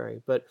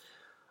contrary, but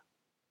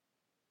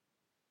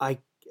I,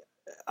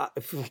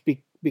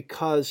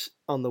 because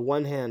on the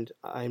one hand,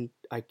 I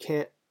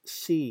can't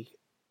see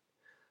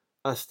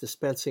us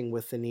dispensing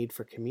with the need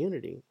for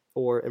community,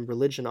 and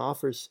religion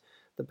offers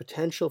the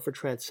potential for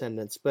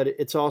transcendence, but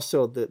it's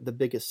also the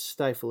biggest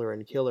stifler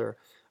and killer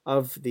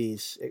of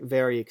these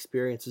very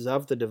experiences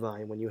of the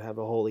divine. When you have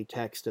a holy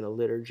text and a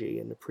liturgy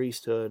and a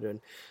priesthood, and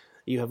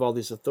you have all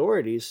these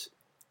authorities,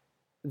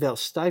 they'll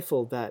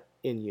stifle that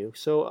in you.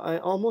 So I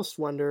almost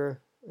wonder,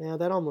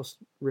 that almost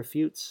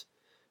refutes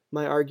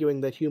my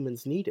arguing that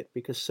humans need it,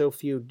 because so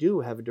few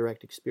do have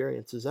direct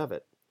experiences of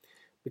it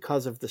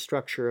because of the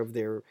structure of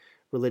their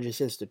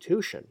religious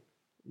institution,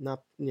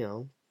 not,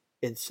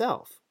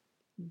 itself.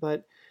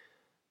 But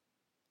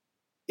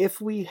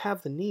if we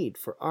have the need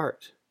for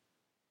art,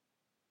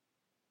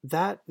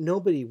 that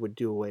nobody would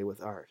do away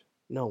with art.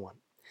 No one.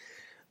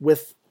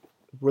 With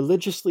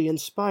religiously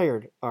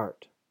inspired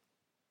art,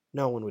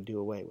 no one would do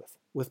away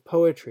with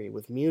poetry,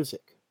 with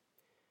music.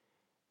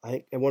 I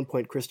think at one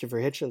point Christopher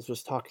Hitchens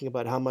was talking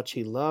about how much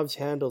he loves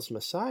Handel's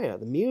Messiah,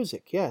 the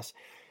music, yes.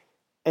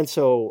 And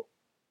so,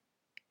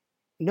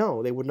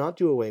 no, they would not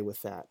do away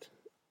with that.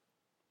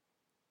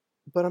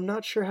 But I'm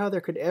not sure how there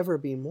could ever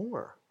be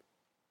more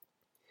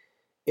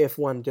if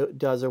one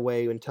does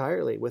away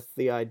entirely with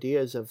the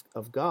ideas of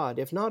God.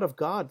 If not of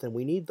God, then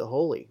we need the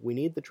holy. We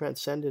need the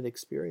transcendent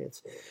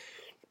experience.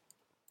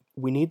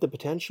 We need the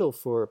potential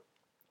for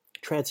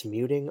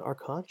transmuting our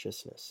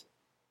consciousness.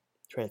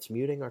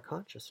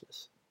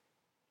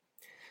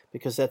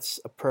 Because it's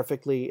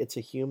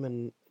a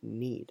human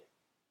need.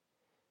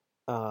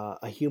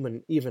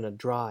 Even a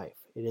drive.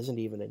 It isn't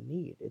even a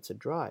need, it's a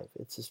drive.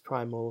 It's as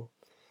primal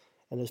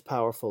and as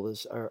powerful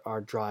as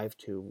our drive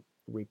to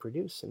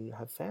reproduce and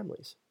have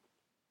families.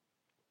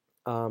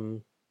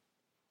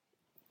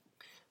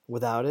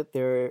 Without it,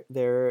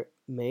 there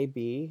may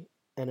be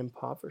an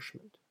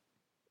impoverishment,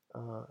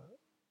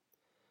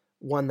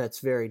 one that's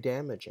very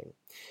damaging.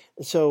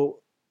 So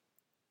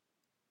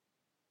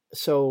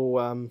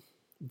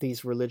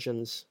these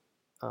religions,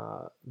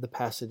 the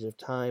passage of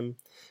time,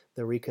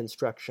 the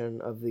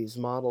reconstruction of these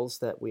models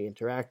that we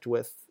interact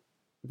with,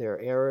 their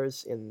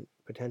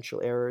potential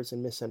errors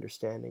and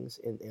misunderstandings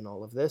in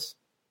all of this,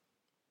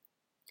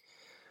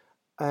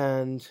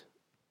 and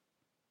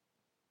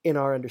in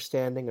our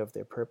understanding of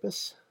their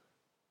purpose,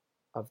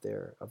 of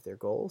their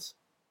goals.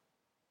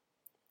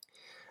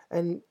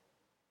 And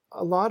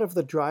a lot of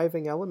the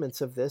driving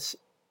elements of this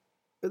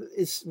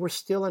we're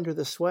still under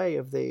the sway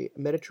of the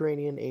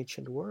Mediterranean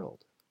ancient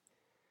world,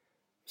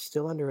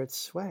 still under its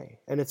sway.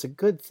 And it's a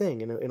good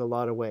thing in a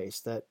lot of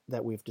ways that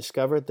we've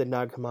discovered the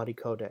Nag Hammadi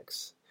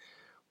Codex,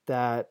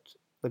 that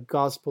the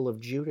Gospel of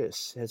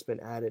Judas has been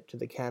added to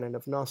the canon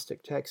of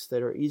Gnostic texts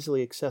that are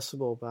easily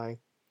accessible by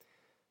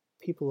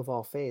people of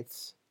all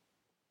faiths.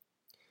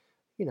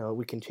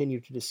 We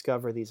continue to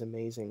discover these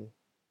amazing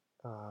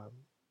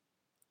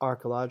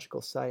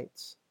archaeological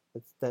sites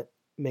that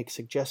make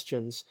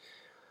suggestions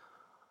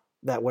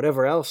that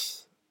whatever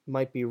else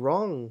might be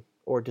wrong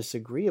or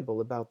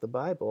disagreeable about the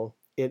Bible,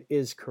 it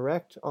is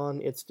correct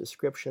on its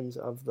descriptions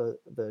of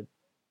the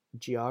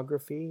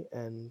geography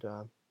and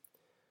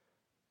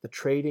the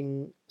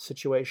trading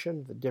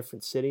situation, the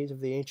different cities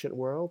of the ancient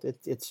world.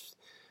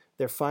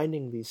 They're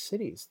finding these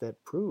cities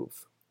that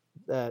prove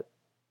that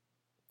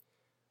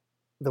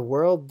the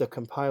world the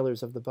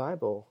compilers of the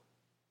Bible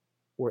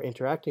were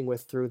interacting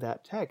with through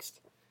that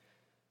text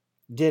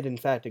did in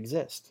fact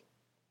exist.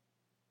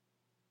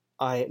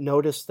 I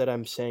notice that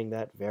I'm saying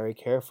that very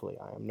carefully.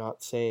 I am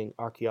not saying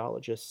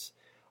archaeologists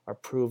are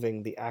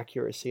proving the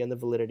accuracy and the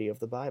validity of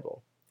the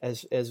Bible,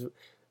 as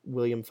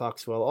William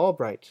Foxwell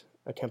Albright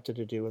attempted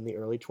to do in the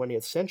early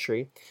 20th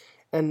century.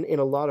 And in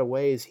a lot of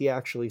ways, he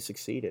actually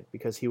succeeded,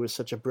 because he was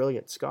such a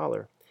brilliant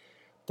scholar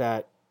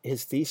that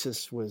his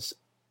thesis was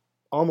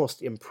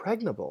almost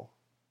impregnable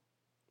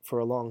for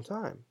a long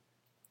time.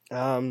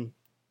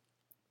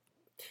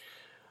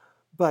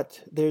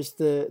 But there's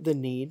the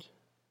need.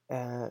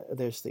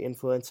 There's the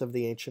influence of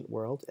the ancient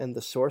world, and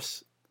the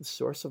source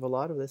of a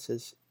lot of this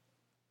is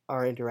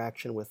our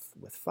interaction with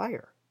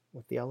fire,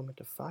 with the element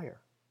of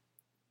fire.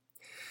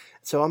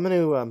 So I'm going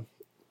to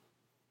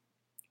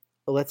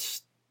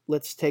let's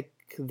take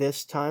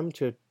this time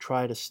to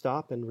try to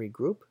stop and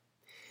regroup.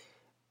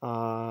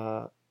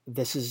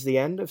 This is the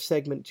end of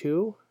segment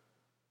 2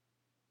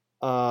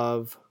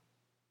 of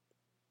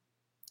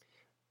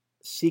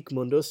Sic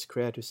Mundus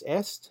Creatus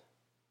Est.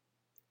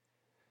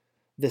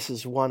 This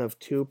is one of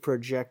 2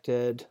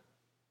 projected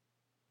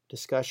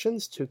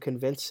discussions to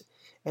convince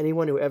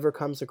anyone who ever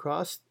comes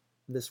across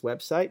this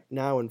website,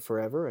 now and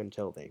forever,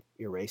 until they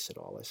erase it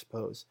all, I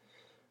suppose,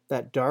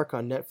 that Dark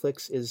on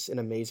Netflix is an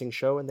amazing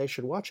show and they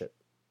should watch it.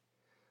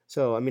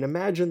 So,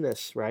 imagine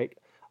this, right?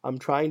 I'm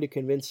trying to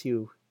convince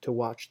you to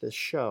watch this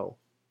show.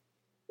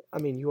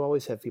 You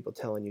always have people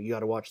telling you, you got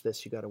to watch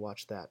this, you got to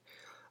watch that.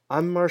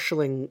 I'm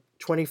marshaling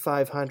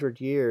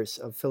 2,500 years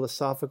of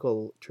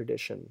philosophical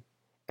tradition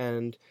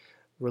and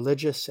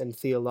religious and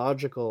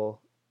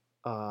theological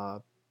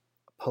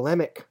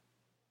polemic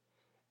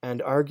and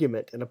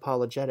argument and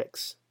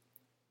apologetics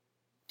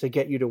to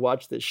get you to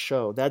watch this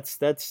show.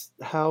 That's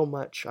how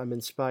much I'm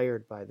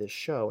inspired by this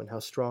show and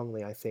how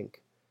strongly I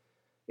think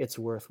it's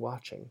worth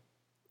watching.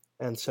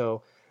 And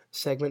so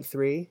segment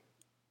 3,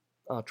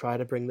 I'll try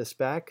to bring this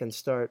back and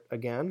start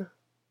again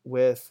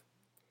with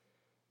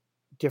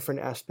different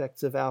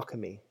aspects of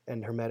alchemy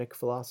and Hermetic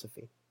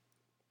philosophy.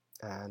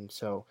 And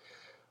so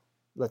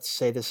let's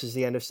say this is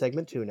the end of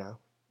segment 2 now,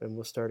 and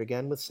we'll start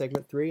again with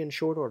segment 3 in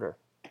short order.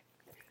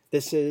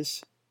 This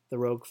is the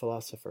Rogue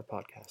Philosopher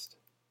Podcast.